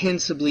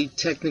incomprehensibly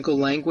technical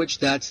language,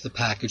 that's the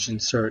package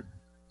insert.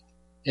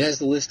 It has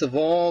the list of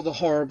all the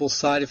horrible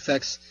side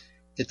effects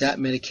that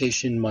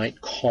medication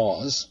might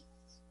cause.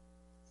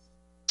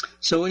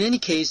 So in any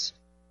case,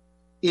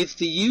 if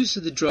the use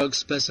of the drug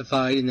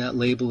specified in that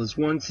label is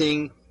one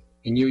thing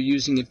and you're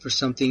using it for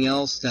something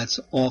else, that's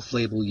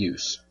off-label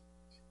use,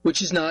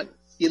 which is not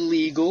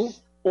illegal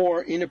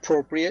or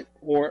inappropriate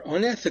or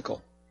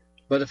unethical.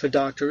 But if a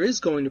doctor is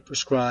going to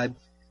prescribe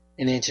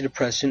an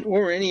antidepressant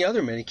or any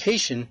other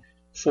medication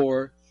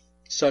for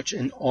such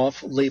an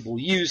off-label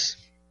use,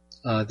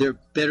 there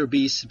better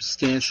be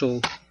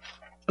substantial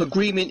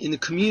agreement in the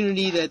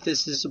community that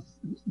this is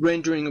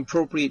rendering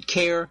appropriate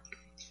care,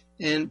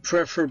 and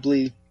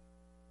preferably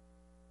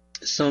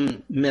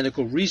some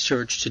medical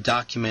research to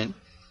document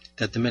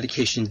that the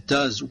medication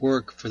does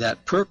work for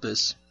that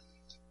purpose,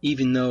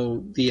 even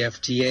though the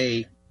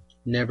FDA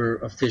never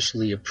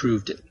officially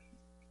approved it.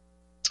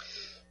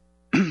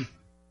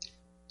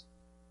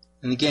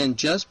 And again,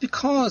 just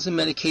because a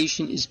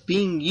medication is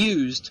being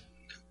used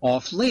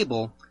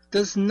off-label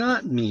does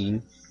not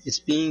mean it's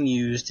being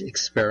used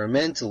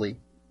experimentally.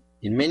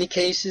 In many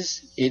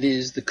cases, it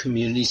is the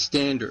community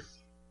standard.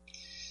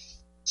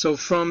 So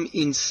from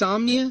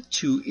insomnia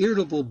to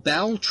irritable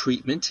bowel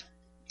treatment,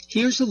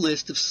 here's a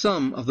list of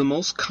some of the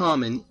most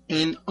common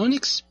and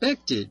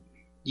unexpected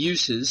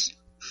uses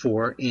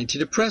for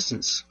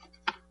antidepressants.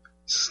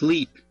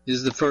 Sleep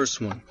is the first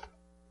one.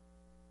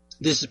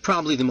 This is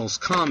probably the most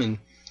common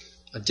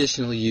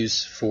additional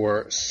use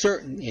for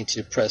certain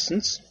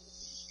antidepressants.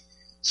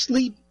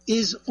 Sleep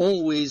is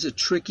always a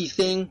tricky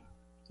thing,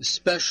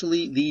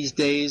 especially these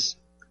days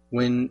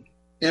when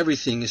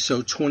everything is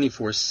so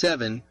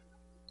 24/7.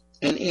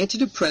 An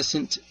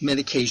antidepressant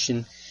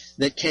medication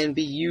that can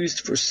be used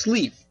for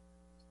sleep,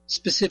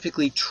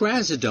 specifically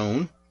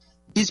trazodone,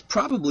 is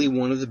probably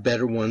one of the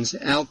better ones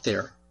out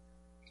there.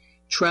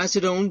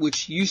 Trazodone,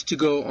 which used to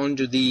go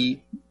under the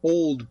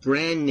old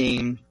brand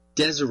name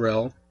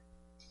Deserel,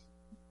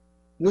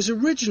 was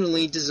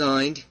originally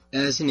designed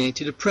as an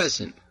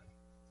antidepressant,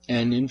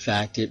 And in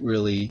fact, it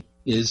really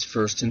is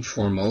first and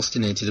foremost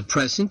an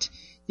antidepressant.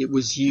 It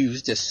was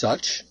used as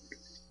such.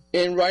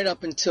 And right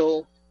up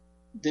until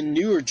the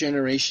newer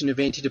generation of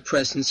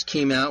antidepressants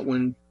came out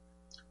when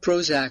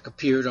Prozac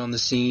appeared on the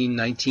scene in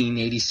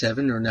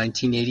 1987 or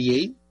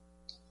 1988.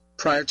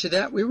 Prior to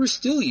that, we were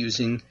still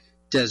using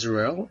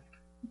Deserel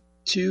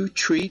to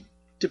treat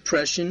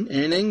depression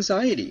and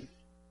anxiety.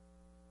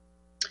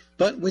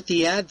 But with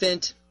the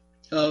advent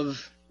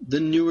of the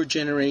newer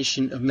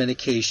generation of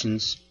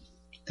medications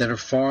that are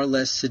far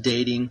less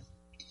sedating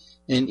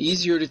and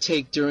easier to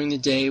take during the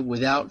day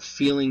without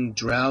feeling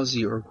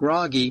drowsy or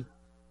groggy,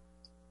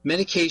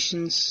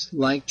 medications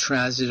like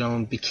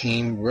Trazodone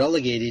became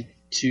relegated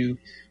to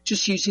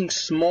just using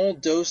small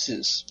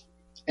doses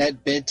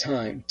at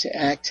bedtime to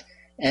act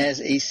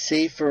as a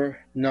safer,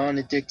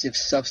 non-addictive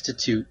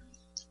substitute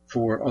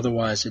for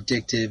otherwise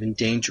addictive and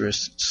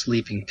dangerous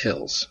sleeping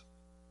pills.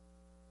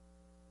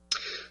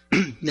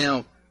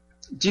 Now,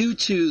 due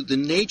to the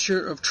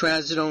nature of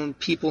Trazodone,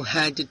 people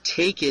had to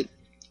take it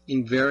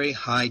in very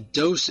high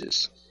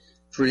doses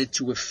for it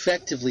to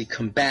effectively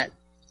combat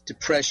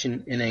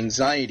depression and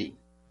anxiety.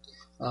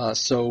 Back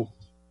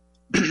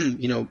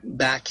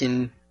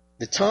in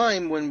the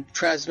time when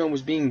Trazodone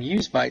was being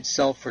used by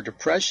itself for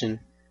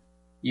depression,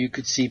 you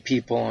could see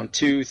people on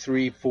 2,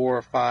 3,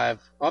 4, 5,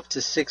 up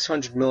to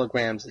 600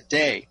 milligrams a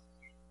day,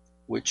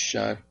 which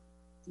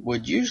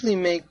would usually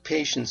make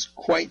patients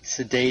quite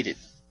sedated.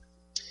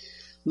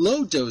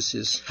 Low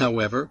doses,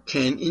 however,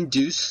 can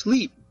induce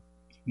sleep,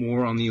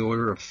 more on the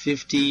order of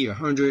 50,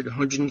 100,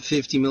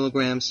 150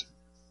 milligrams.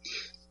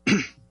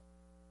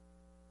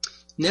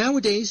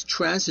 Nowadays,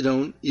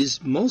 Trazodone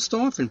is most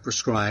often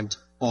prescribed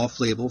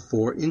off-label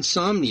for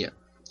insomnia,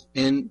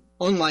 and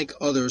unlike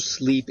other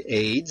sleep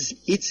aids,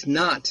 it's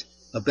not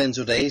a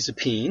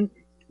benzodiazepine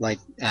like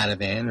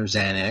Ativan or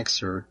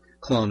Xanax or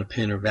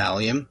Klonopin or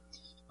Valium,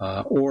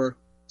 or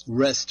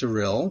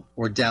Restoril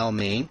or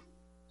Dalmane,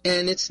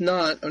 and it's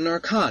not a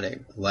narcotic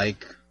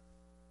like,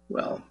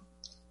 well,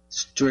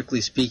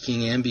 strictly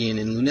speaking, Ambien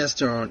and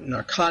Lunesta aren't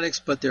narcotics,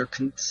 but they're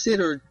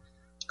considered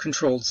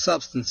controlled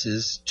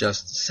substances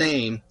just the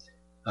same,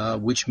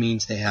 which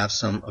means they have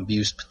some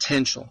abuse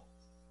potential.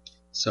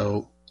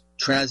 So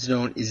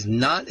Trazodone is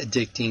not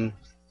addicting,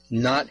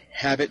 not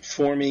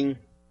habit-forming.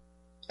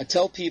 I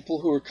tell people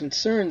who are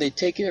concerned they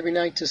take it every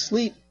night to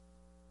sleep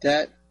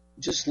that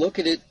just look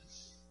at it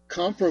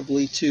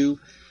comparably to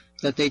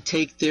that they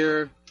take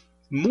their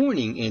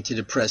morning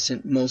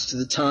antidepressant most of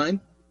the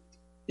time,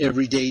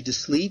 every day to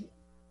sleep.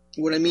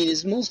 What I mean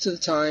is most of the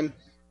time,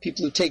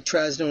 people who take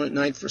Trazodone at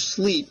night for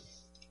sleep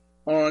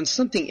are on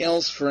something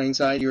else for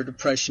anxiety or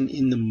depression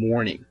in the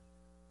morning.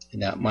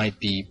 And that might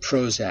be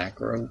Prozac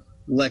or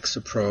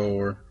Lexapro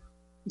or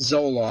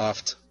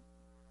Zoloft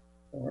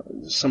or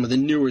some of the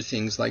newer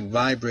things like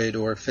Vibrate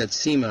or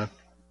Fetsima.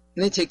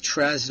 And they take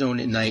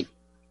Trazodone at night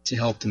to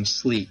help them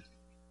sleep.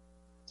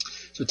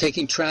 So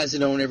taking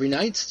Trazodone every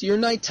night is your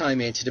nighttime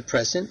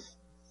antidepressant,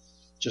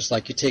 just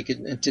like you take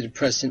an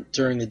antidepressant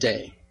during the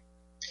day.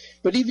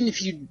 But even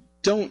if you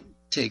don't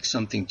take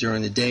something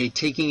during the day,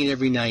 taking it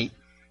every night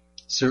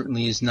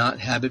certainly is not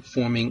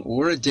habit-forming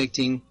or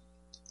addicting,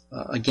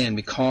 again,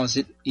 because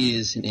it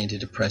is an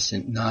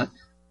antidepressant, not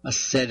a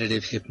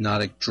sedative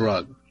hypnotic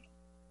drug.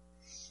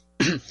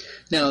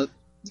 Now,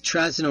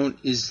 Trazodone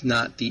is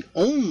not the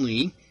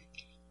only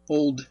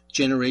old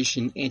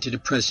generation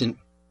antidepressant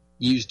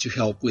used to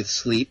help with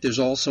sleep. There's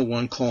also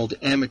one called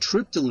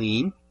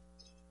amitriptyline,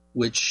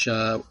 which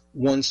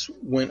once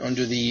went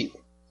under the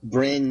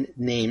brand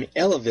name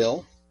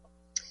Elavil,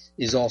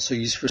 is also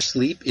used for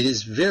sleep. It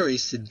is very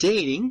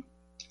sedating.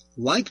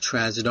 Like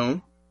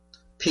Trazodone,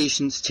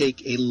 patients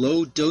take a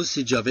low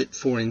dosage of it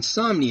for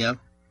insomnia,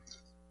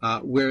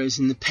 whereas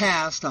in the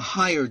past a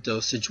higher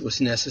dosage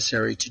was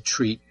necessary to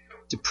treat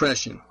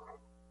depression.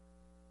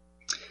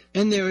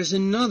 And there is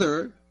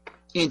another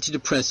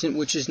antidepressant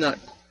which is not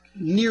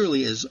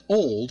nearly as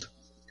old,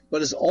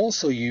 but is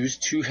also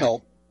used to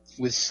help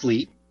with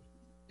sleep,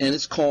 and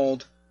it's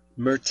called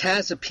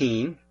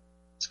mirtazapine,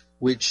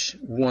 which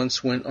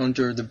once went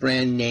under the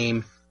brand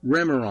name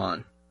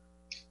Remeron.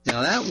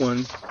 Now that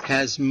one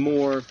has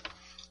more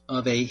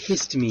of a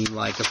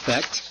histamine-like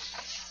effect,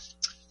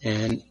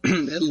 and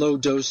at low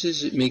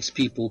doses it makes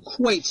people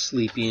quite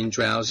sleepy and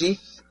drowsy.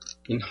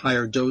 In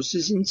higher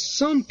doses, in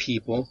some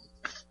people,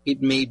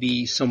 it may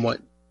be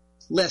somewhat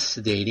less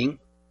sedating,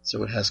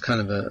 so it has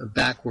kind of a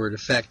backward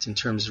effect in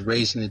terms of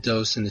raising the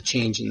dose and the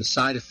change in the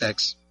side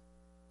effects.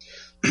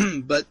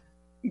 But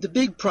the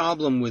big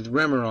problem with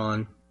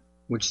Remeron,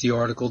 which the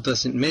article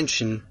doesn't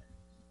mention,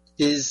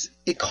 is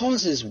it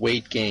causes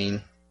weight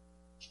gain.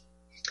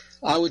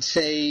 I would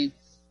say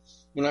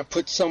when I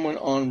put someone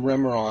on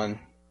Remeron,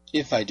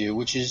 if I do,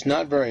 which is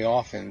not very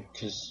often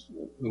because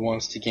who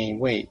wants to gain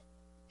weight,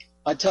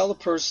 I tell the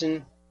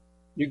person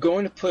you're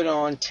going to put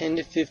on 10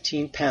 to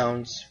 15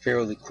 pounds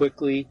fairly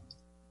quickly,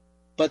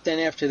 but then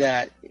after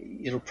that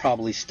it'll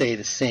probably stay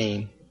the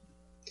same.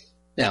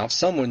 Now, if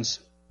someone's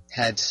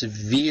had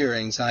severe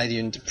anxiety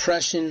and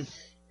depression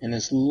and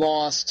has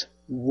lost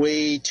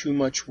way too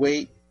much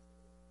weight,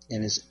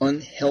 and is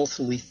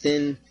unhealthily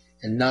thin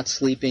and not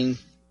sleeping,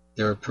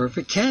 they're a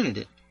perfect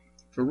candidate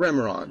for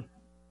Remeron.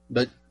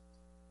 But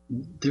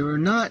there are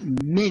not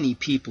many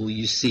people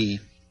you see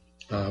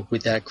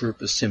with that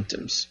group of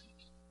symptoms.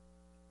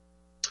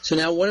 So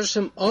now, what are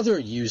some other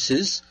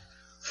uses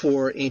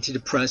for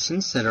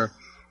antidepressants that are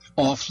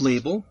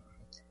off-label?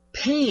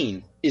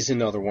 Pain is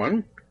another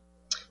one.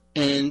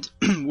 And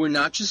we're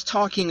not just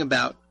talking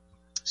about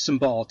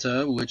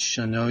Cymbalta, which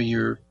I know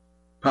you're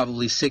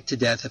probably sick to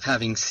death of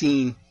having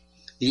seen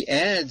the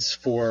ads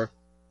for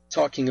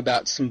talking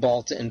about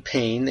Cymbalta and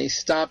pain. They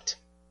stopped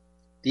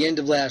the end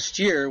of last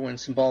year when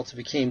Cymbalta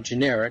became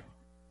generic.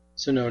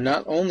 So no,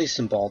 not only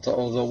Cymbalta,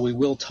 although we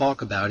will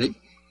talk about it.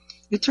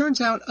 It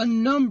turns out a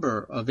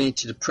number of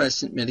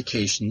antidepressant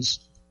medications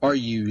are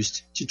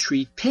used to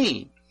treat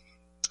pain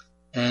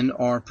and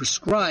are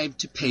prescribed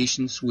to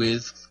patients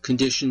with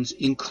conditions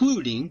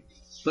including,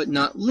 but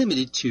not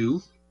limited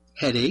to,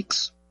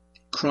 headaches,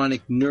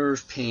 chronic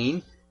nerve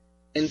pain,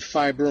 and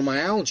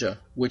fibromyalgia,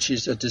 which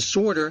is a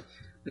disorder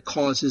that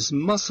causes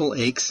muscle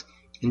aches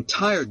and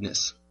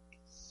tiredness.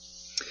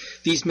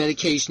 These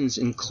medications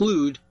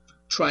include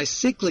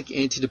tricyclic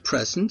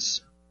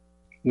antidepressants,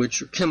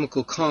 which are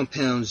chemical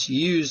compounds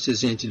used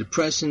as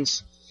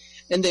antidepressants,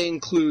 and they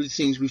include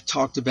things we've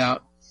talked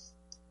about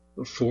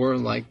before,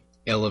 like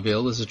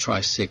Elavil is a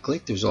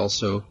tricyclic. There's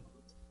also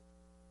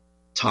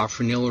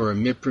tofranil or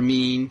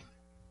imipramine,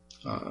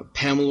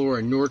 Pamelor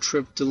or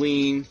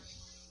nortriptyline,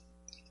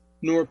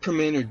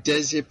 norpramine or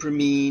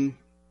desipramine,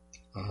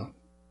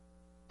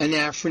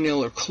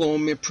 anafranil or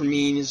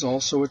clomipramine is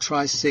also a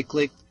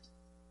tricyclic.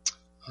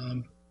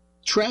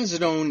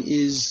 Trazodone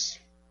is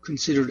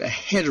considered a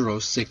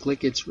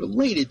heterocyclic. It's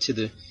related to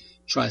the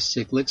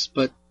tricyclics,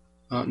 but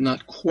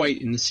not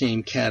quite in the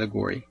same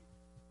category.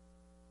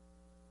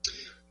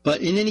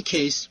 But in any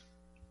case,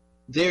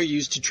 they're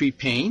used to treat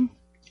pain,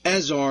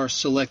 as are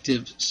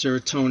selective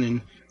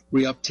serotonin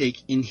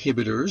reuptake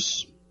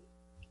inhibitors,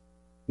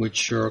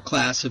 which are a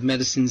class of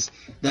medicines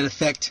that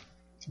affect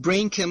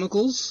brain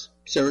chemicals,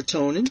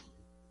 serotonin,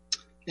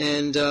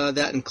 and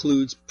that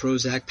includes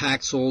Prozac,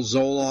 Paxil,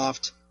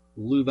 Zoloft,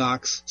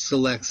 Luvox,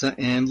 Celexa,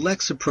 and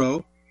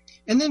Lexapro.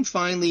 And then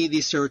finally, the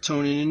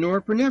serotonin and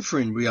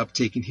norepinephrine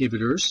reuptake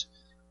inhibitors,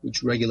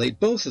 which regulate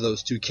both of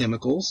those two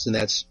chemicals, and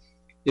that's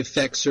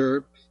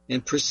Effexor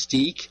and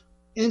Pristiq,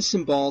 and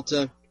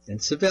Cymbalta, and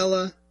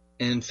Savella,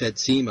 and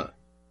Fetzima.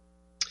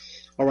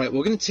 All right,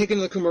 we're going to take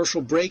another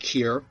commercial break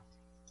here.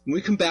 When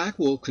we come back,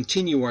 we'll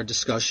continue our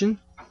discussion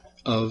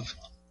of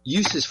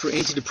uses for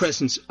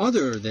antidepressants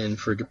other than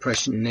for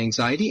depression and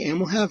anxiety, and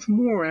we'll have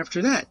more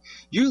after that.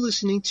 You're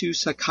listening to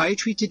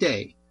Psychiatry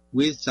Today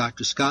with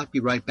Dr. Scott.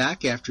 Be right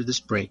back after this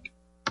break.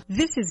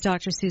 This is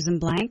Dr. Susan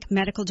Blank,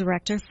 Medical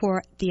Director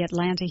for the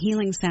Atlanta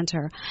Healing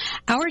Center.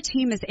 Our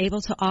team is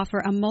able to offer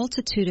a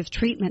multitude of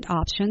treatment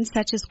options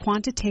such as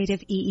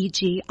quantitative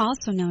EEG,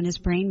 also known as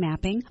brain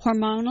mapping,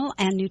 hormonal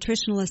and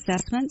nutritional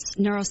assessments,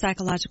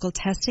 neuropsychological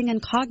testing,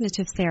 and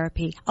cognitive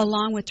therapy,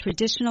 along with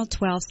traditional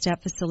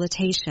 12-step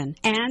facilitation.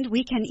 And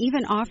we can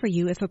even offer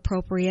you, if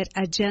appropriate,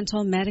 a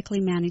gentle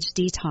medically managed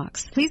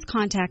detox. Please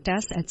contact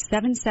us at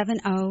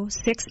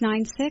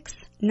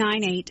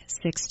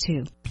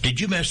 770-696-9862. Did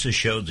you miss a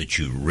show that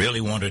you really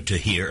wanted to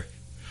hear?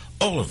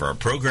 All of our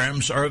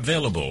programs are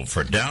available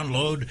for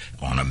download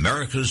on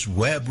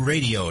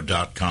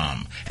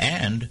americaswebradio.com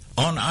and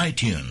on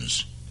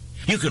iTunes.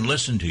 You can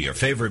listen to your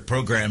favorite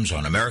programs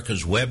on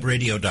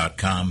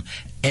americaswebradio.com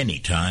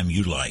anytime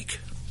you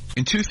like.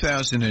 In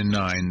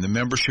 2009, the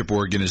membership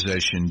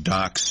organization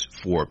Docs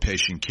for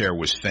Patient Care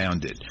was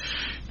founded.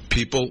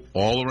 People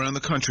all around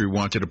the country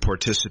wanted to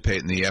participate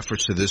in the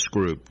efforts of this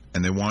group,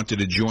 and they wanted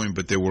to join,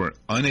 but they were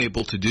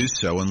unable to do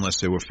so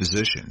unless they were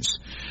physicians.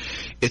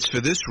 It's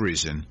for this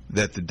reason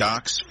that the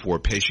Docs for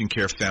Patient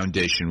Care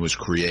Foundation was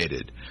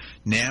created.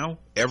 Now,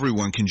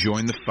 everyone can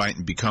join the fight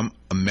and become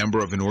a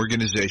member of an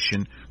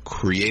organization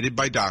created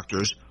by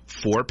doctors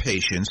for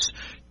patients,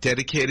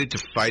 dedicated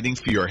to fighting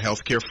for your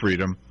healthcare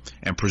freedom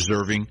and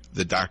preserving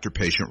the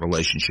doctor-patient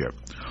relationship.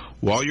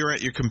 While you're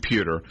at your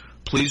computer,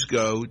 please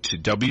go to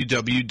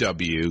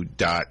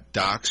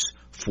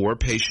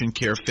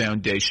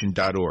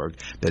www.docs4patientcarefoundation.org.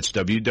 That's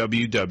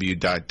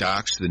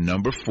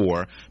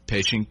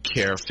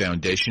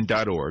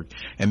www.docs4patientcarefoundation.org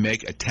and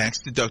make a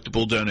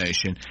tax-deductible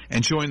donation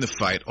and join the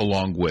fight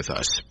along with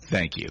us.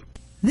 Thank you.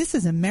 This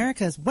is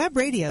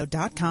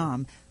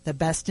americaswebradio.com, the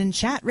best in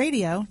chat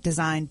radio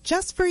designed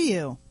just for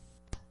you.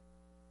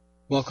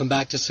 Welcome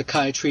back to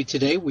Psychiatry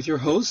Today with your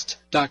host,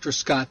 Dr.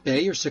 Scott Bay,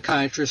 your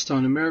psychiatrist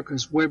on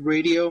America's Web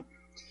Radio.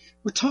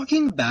 We're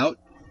talking about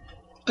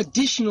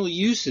additional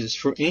uses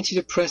for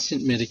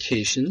antidepressant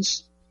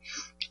medications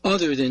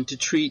other than to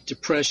treat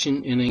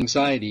depression and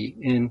anxiety.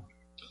 And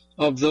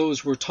of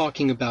those, we're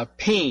talking about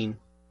pain.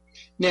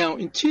 Now,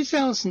 in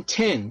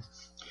 2010,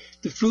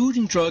 the Food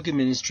and Drug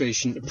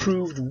Administration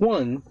approved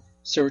one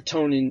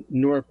serotonin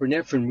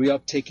norepinephrine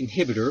reuptake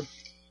inhibitor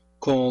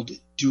called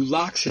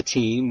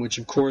duloxetine, which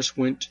of course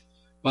went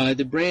by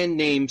the brand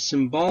name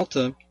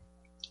Cymbalta,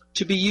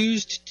 to be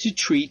used to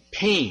treat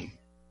pain.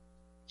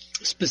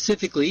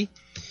 Specifically,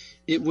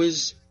 it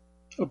was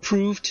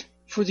approved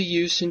for the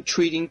use in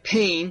treating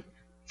pain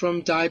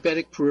from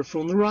diabetic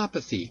peripheral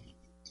neuropathy.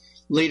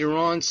 Later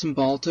on,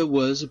 Cymbalta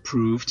was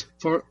approved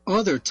for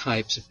other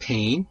types of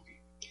pain,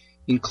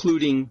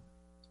 including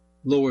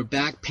lower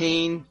back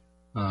pain,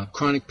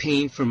 chronic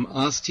pain from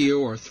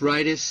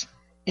osteoarthritis,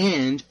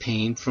 and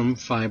pain from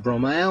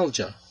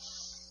fibromyalgia.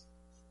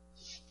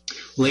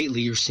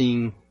 Lately, you're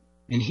seeing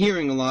and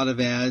hearing a lot of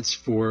ads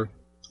for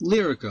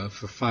Lyrica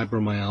for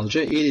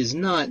fibromyalgia. It is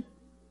not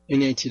an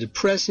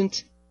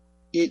antidepressant.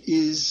 It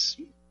is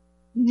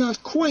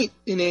not quite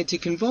an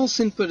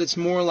anticonvulsant, but it's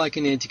more like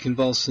an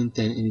anticonvulsant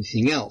than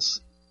anything else.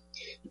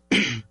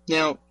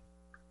 Now,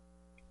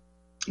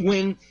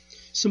 when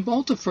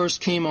Cymbalta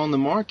first came on the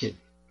market,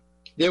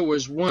 there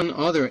was one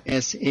other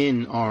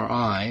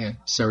SNRI, a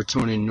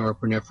serotonin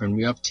norepinephrine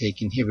reuptake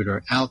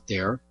inhibitor, out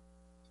there.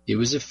 It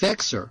was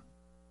Effexor,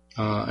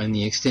 and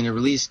the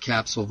extended-release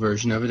capsule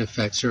version of it,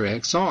 Effexor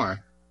XR.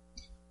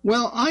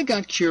 Well, I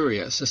got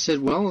curious. I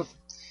said, well,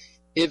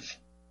 if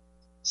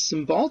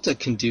Cymbalta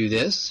can do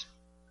this,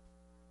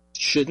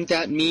 shouldn't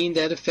that mean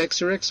that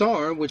Effexor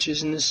XR, which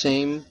is in the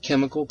same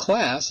chemical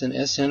class, and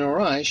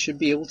SNRI, should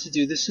be able to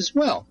do this as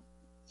well?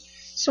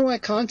 So I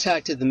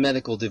contacted the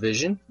medical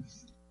division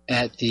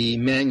at the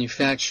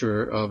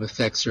manufacturer of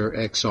Effexor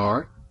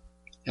XR.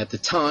 At the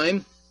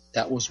time,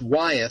 that was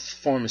Wyeth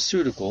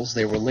Pharmaceuticals.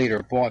 They were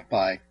later bought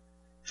by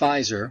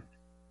Pfizer.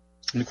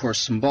 And of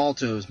course,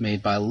 Cymbalta was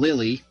made by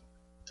Lilly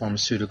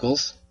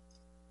Pharmaceuticals.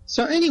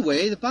 So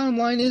anyway, the bottom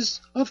line is,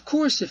 of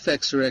course,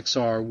 Effexor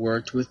XR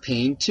worked with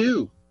pain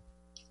too.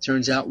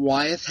 Turns out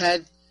Wyeth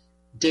had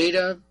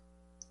data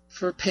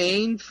for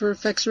pain for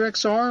Effexor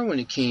XR when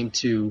it came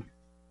to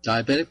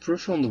diabetic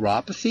peripheral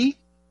neuropathy,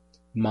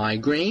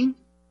 migraine,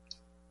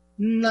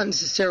 not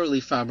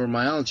necessarily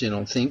fibromyalgia, I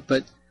don't think,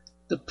 but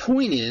the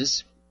point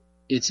is,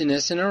 it's an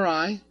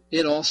SNRI.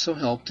 It also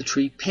helped to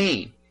treat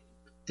pain.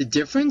 The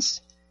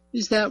difference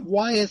is that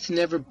Wyeth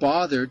never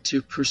bothered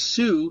to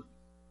pursue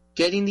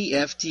getting the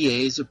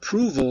FDA's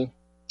approval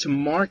to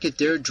market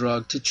their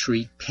drug to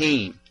treat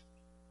pain.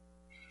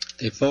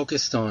 They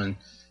focused on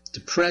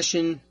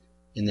depression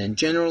and then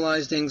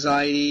generalized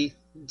anxiety,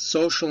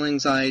 social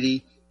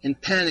anxiety, and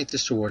panic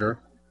disorder,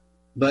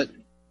 but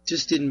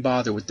just didn't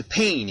bother with the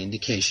pain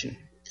indication.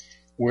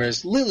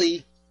 Whereas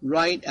Lilly,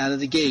 right out of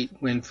the gate,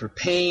 went for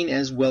pain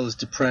as well as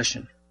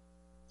depression.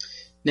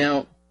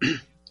 Now,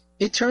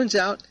 it turns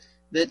out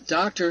that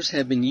doctors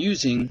have been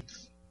using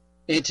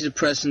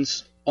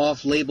antidepressants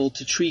off-label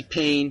to treat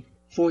pain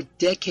for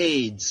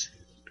decades,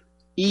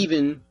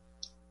 even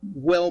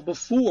well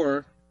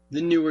before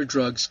the newer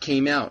drugs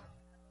came out.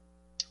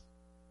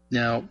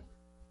 Now,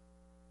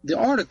 the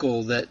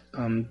article that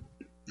I'm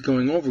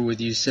going over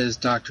with you says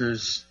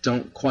doctors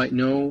don't quite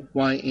know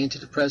why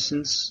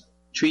antidepressants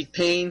treat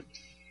pain.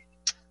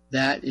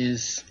 That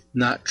is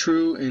not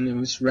true, and it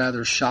was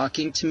rather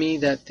shocking to me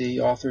that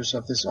the authors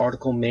of this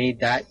article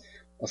made that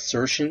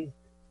assertion.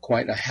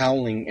 Quite a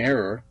howling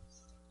error.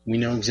 We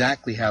know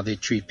exactly how they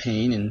treat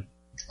pain, and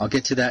I'll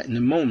get to that in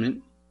a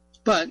moment.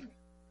 But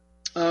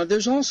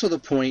there's also the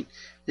point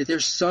that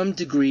there's some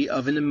degree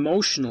of an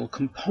emotional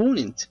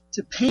component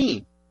to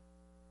pain.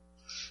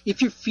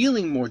 If you're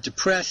feeling more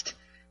depressed,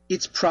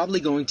 it's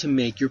probably going to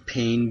make your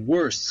pain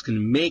worse. It's going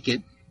to make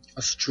it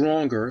a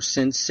stronger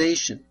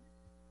sensation.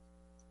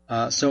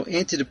 So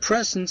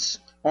antidepressants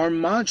are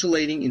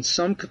modulating in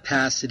some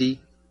capacity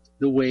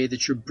the way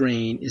that your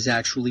brain is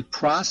actually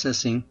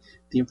processing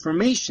the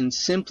information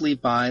simply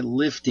by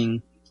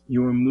lifting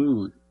your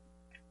mood.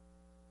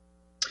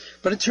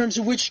 But in terms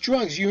of which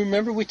drugs, you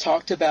remember we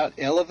talked about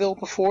Elavil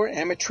before,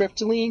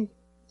 amitriptyline?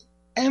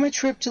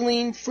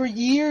 Amitriptyline for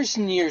years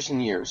and years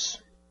and years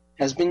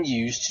has been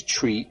used to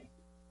treat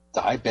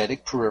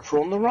diabetic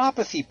peripheral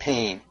neuropathy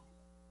pain.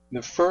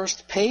 The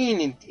first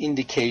pain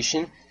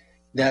indication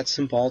that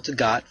Cymbalta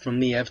got from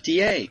the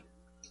FDA.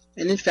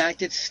 And in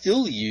fact, it's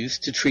still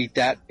used to treat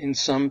that in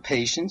some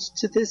patients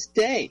to this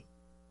day.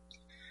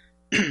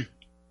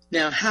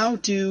 Now, how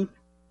do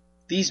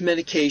these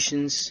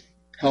medications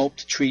help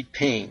to treat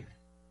pain?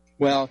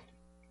 Well,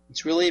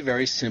 it's really a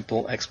very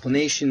simple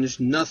explanation. There's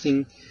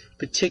nothing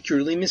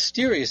particularly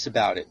mysterious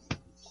about it.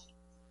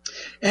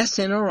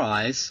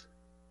 SNRIs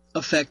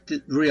affect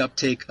the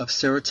reuptake of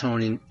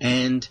serotonin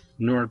and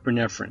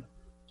norepinephrine.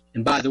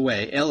 And by the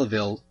way,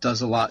 Elavil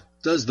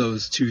does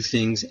those two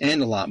things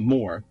and a lot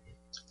more.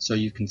 So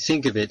you can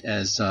think of it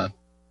as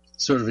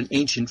sort of an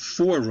ancient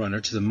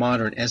forerunner to the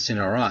modern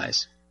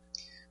SNRIs.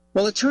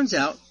 Well, it turns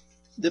out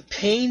the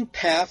pain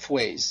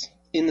pathways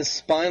in the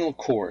spinal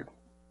cord,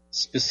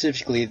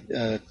 specifically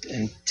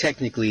and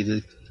technically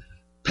the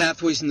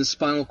pathways in the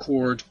spinal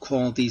cord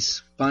called the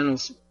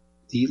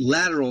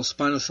lateral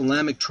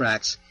spinothalamic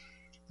tracts,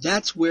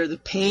 that's where the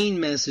pain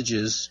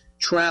messages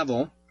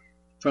travel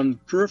from the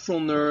peripheral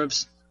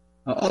nerves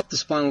up the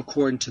spinal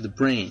cord into the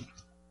brain.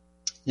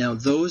 Now,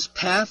 those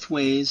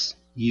pathways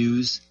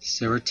use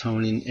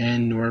serotonin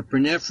and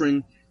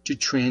norepinephrine to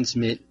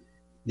transmit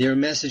their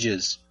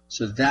messages.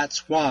 So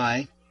that's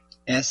why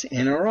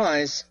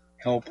SNRIs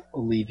help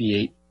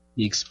alleviate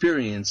the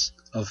experience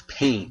of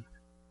pain.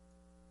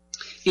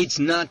 It's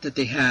not that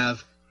they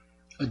have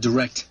a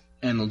direct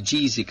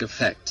analgesic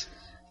effect.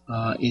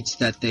 It's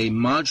that they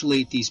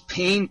modulate these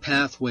pain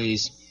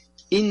pathways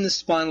in the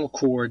spinal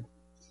cord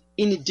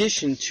in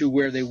addition to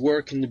where they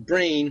work in the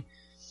brain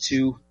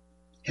to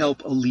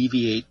help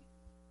alleviate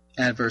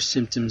adverse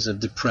symptoms of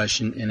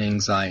depression and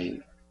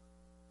anxiety.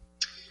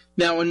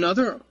 Now,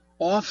 another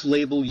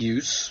off-label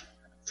use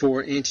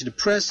for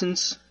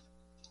antidepressants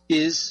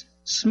is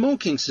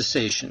smoking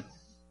cessation.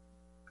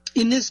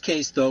 In this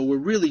case, though, we're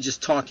really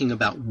just talking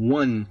about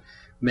one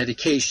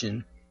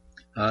medication,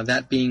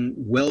 that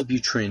being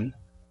Wellbutrin.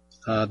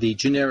 The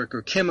generic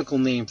or chemical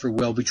name for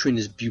Wellbutrin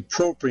is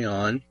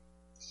bupropion.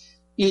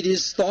 It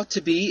is thought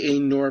to be a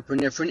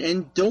norepinephrine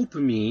and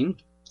dopamine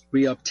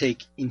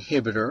reuptake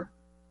inhibitor,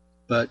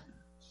 but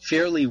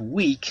fairly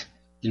weak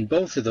in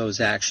both of those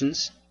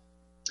actions.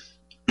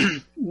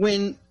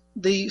 When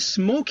the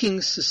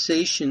smoking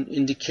cessation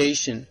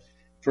indication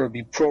for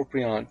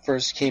bupropion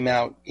first came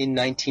out in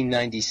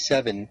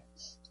 1997,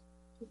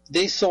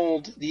 they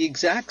sold the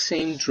exact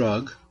same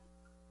drug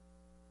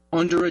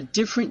under a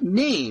different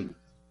name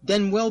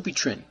than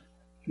Wellbutrin.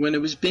 When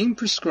it was being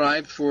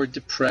prescribed for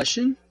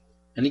depression,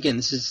 and again,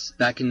 this is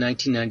back in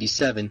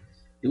 1997,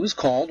 it was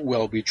called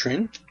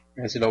Wellbutrin,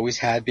 as it always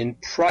had been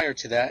prior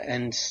to that,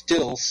 and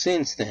still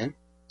since then.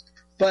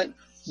 But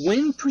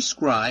when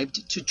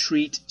prescribed to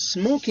treat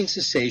smoking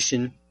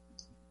cessation,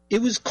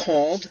 it was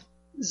called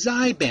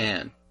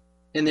Zyban,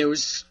 and there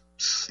was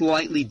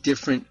slightly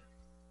different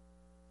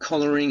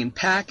coloring and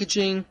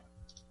packaging.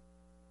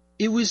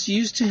 It was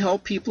used to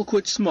help people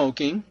quit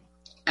smoking,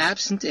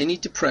 absent any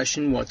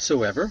depression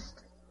whatsoever.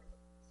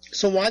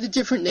 So why the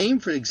different name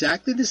for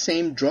exactly the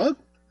same drug?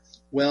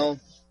 Well,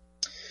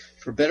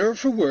 for better or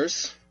for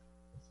worse,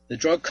 the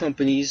drug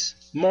company's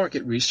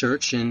market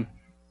research, and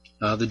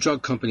the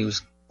drug company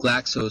was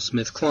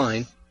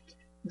GlaxoSmithKline,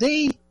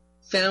 they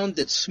found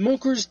that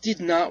smokers did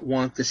not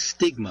want the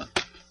stigma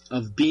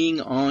of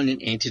being on an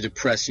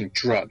antidepressant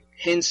drug,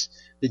 hence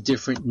the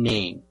different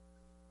name.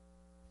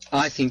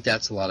 I think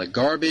that's a lot of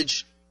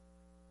garbage.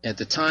 At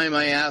the time,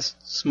 I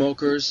asked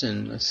smokers,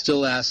 and I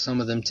still ask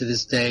some of them to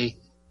this day,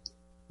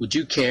 would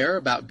you care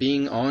about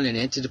being on an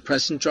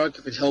antidepressant drug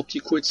if it helped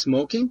you quit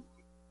smoking?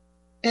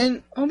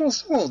 And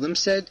almost all of them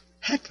said,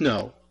 heck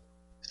no.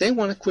 If they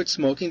want to quit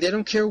smoking, they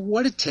don't care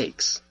what it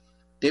takes.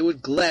 They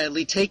would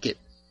gladly take it,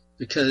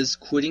 because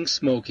quitting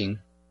smoking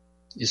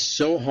is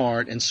so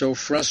hard and so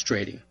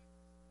frustrating.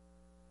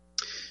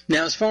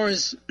 Now, as far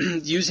as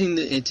using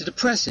the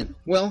antidepressant,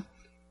 well,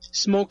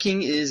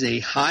 smoking is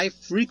a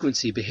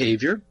high-frequency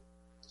behavior,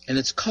 and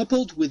it's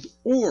coupled with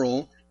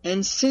oral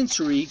and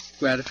sensory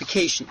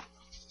gratification.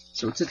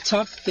 So it's a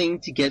tough thing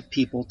to get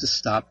people to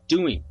stop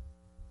doing.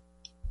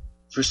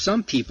 For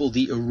some people,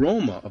 the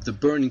aroma of the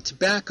burning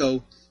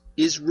tobacco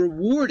is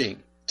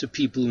rewarding to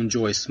people who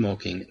enjoy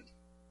smoking.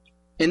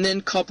 And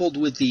then coupled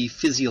with the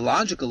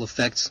physiological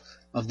effects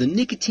of the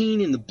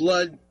nicotine in the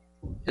blood,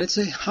 and it's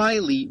a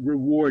highly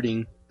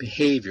rewarding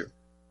behavior.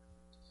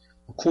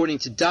 According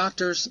to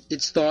doctors,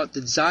 it's thought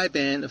that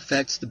Zyban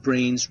affects the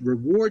brain's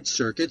reward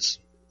circuits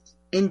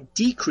and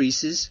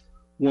decreases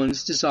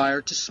one's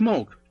desire to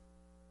smoke.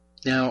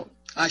 Now,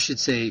 I should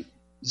say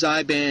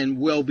Zyban,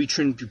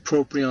 Wellbutrin,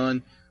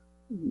 bupropion,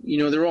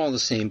 they're all the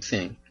same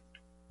thing.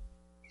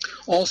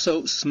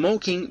 Also,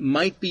 smoking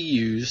might be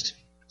used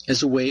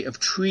as a way of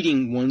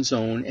treating one's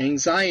own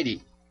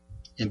anxiety.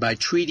 And by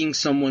treating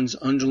someone's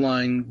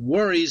underlying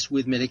worries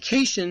with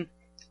medication,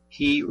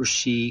 he or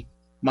she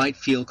might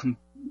feel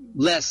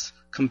less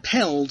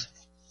compelled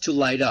to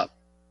light up.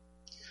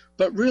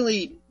 But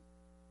really,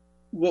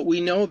 what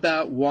we know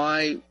about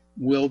why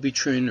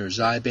Wellbutrin or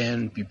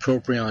Zyban,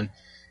 bupropion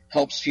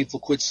helps people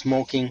quit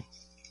smoking,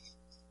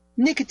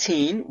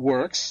 nicotine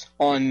works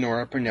on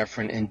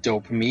norepinephrine and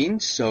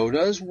dopamine, so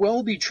does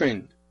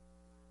Wellbutrin.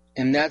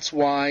 And that's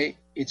why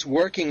it's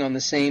working on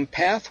the same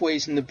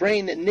pathways in the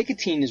brain that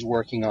nicotine is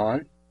working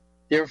on.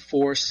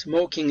 Therefore,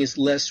 smoking is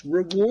less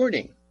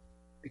rewarding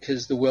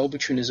because the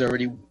Wellbutrin is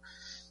already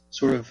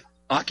sort of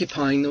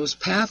occupying those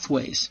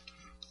pathways.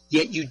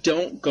 Yet you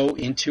don't go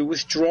into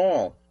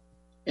withdrawal,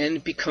 and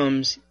it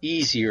becomes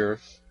easier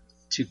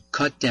to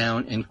cut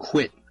down and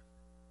quit.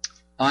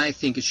 I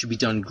think it should be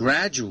done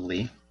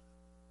gradually.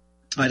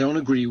 I don't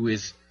agree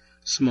with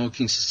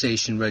smoking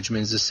cessation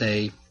regimens that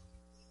say,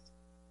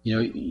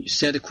 you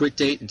set a quit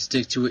date and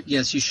stick to it.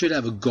 Yes, you should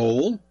have a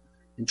goal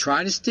and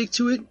try to stick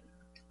to it.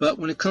 But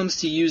when it comes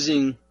to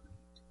using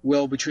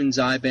Wellbutrin,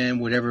 Zyban,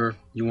 whatever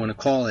you want to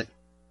call it,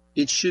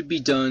 it should be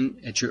done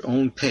at your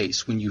own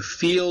pace. When you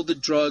feel the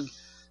drug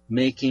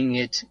making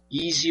it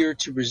easier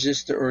to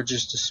resist the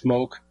urges to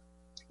smoke,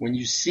 when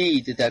you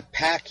see that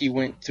pack you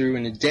went through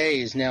in a day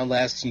is now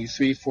lasting you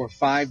 3, 4,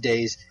 5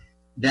 days,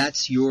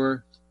 that's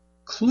your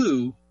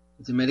clue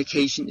that the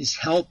medication is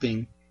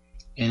helping.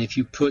 And if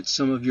you put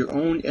some of your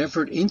own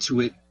effort into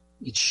it,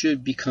 it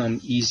should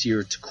become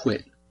easier to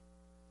quit.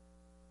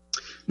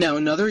 Now,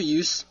 another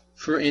use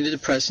for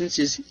antidepressants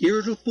is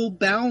irritable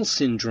bowel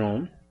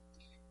syndrome.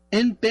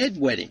 and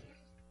bedwetting.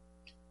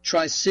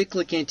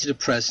 Tricyclic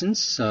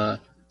antidepressants,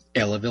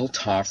 Elavil,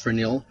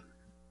 Tofranil,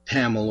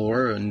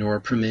 Pamelor, and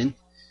Norepinephrine,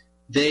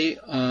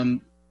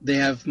 they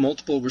have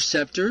multiple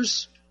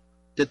receptors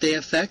that they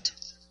affect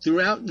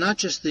throughout not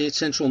just the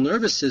central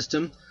nervous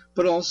system,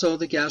 but also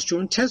the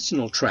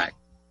gastrointestinal tract.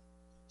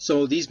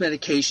 So these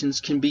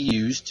medications can be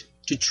used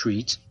to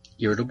treat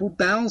irritable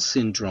bowel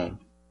syndrome.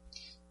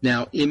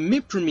 Now,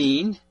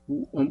 imipramine,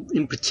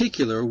 in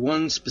particular,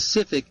 one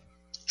specific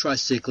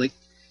tricyclic,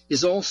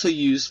 is also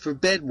used for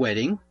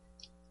bedwetting.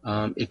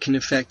 It can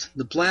affect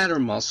the bladder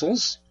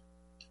muscles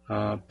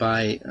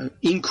by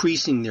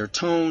increasing their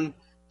tone,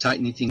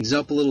 tightening things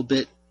up a little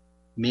bit,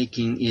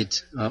 making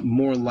it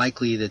more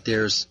likely that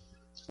there's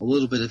a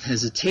little bit of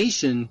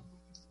hesitation,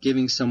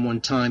 giving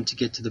someone time to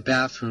get to the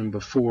bathroom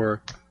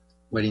before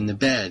wetting the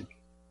bed.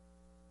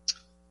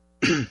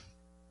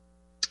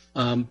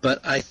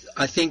 But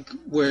I think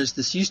whereas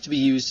this used to be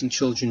used in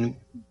children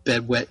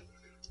bedwet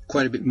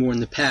quite a bit more in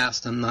the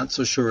past, I'm not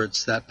so sure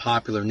it's that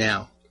popular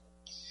now.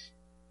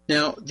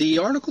 Now, the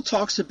article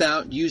talks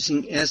about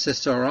using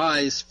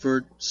SSRIs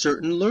for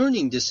certain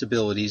learning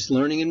disabilities,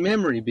 learning and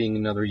memory being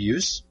another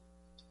use.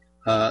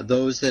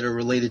 Those that are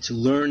related to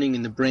learning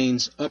in the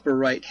brain's upper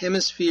right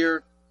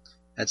hemisphere,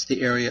 that's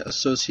the area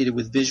associated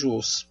with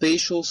visual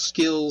spatial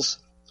skills,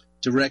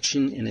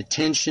 direction, and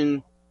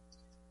attention.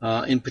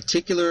 In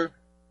particular,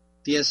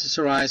 the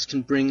SSRIs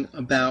can bring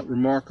about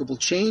remarkable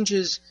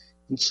changes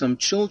in some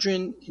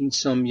children, in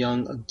some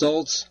young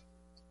adults,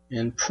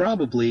 and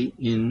probably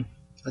in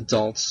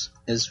adults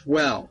as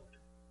well.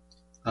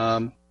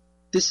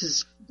 This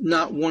is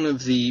not one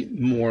of the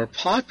more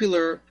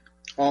popular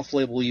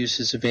off-label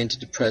uses of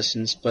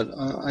antidepressants, but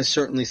I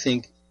certainly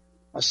think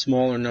a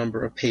smaller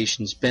number of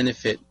patients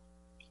benefit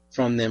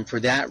from them for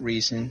that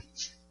reason.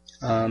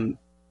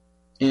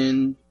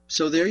 And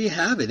so there you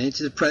have it.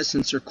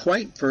 Antidepressants are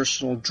quite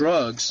versatile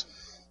drugs.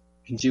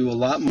 You can do a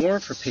lot more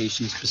for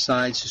patients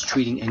besides just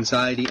treating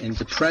anxiety and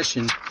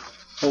depression.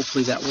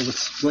 Hopefully that will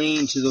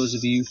explain to those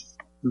of you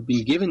who've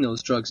been given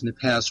those drugs in the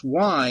past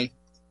why,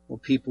 or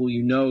people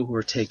you know who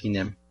are taking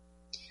them.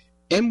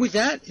 And with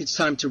that, it's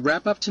time to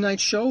wrap up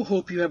tonight's show.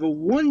 Hope you have a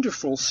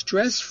wonderful,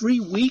 stress-free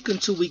week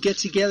until we get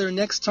together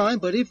next time.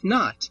 But if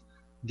not,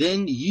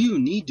 then you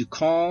need to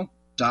call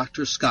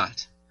Dr.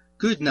 Scott.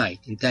 Good night,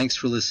 and thanks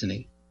for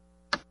listening.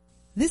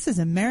 This is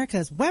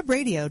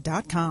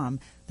AmericasWebRadio.com,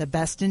 the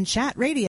best in chat radio.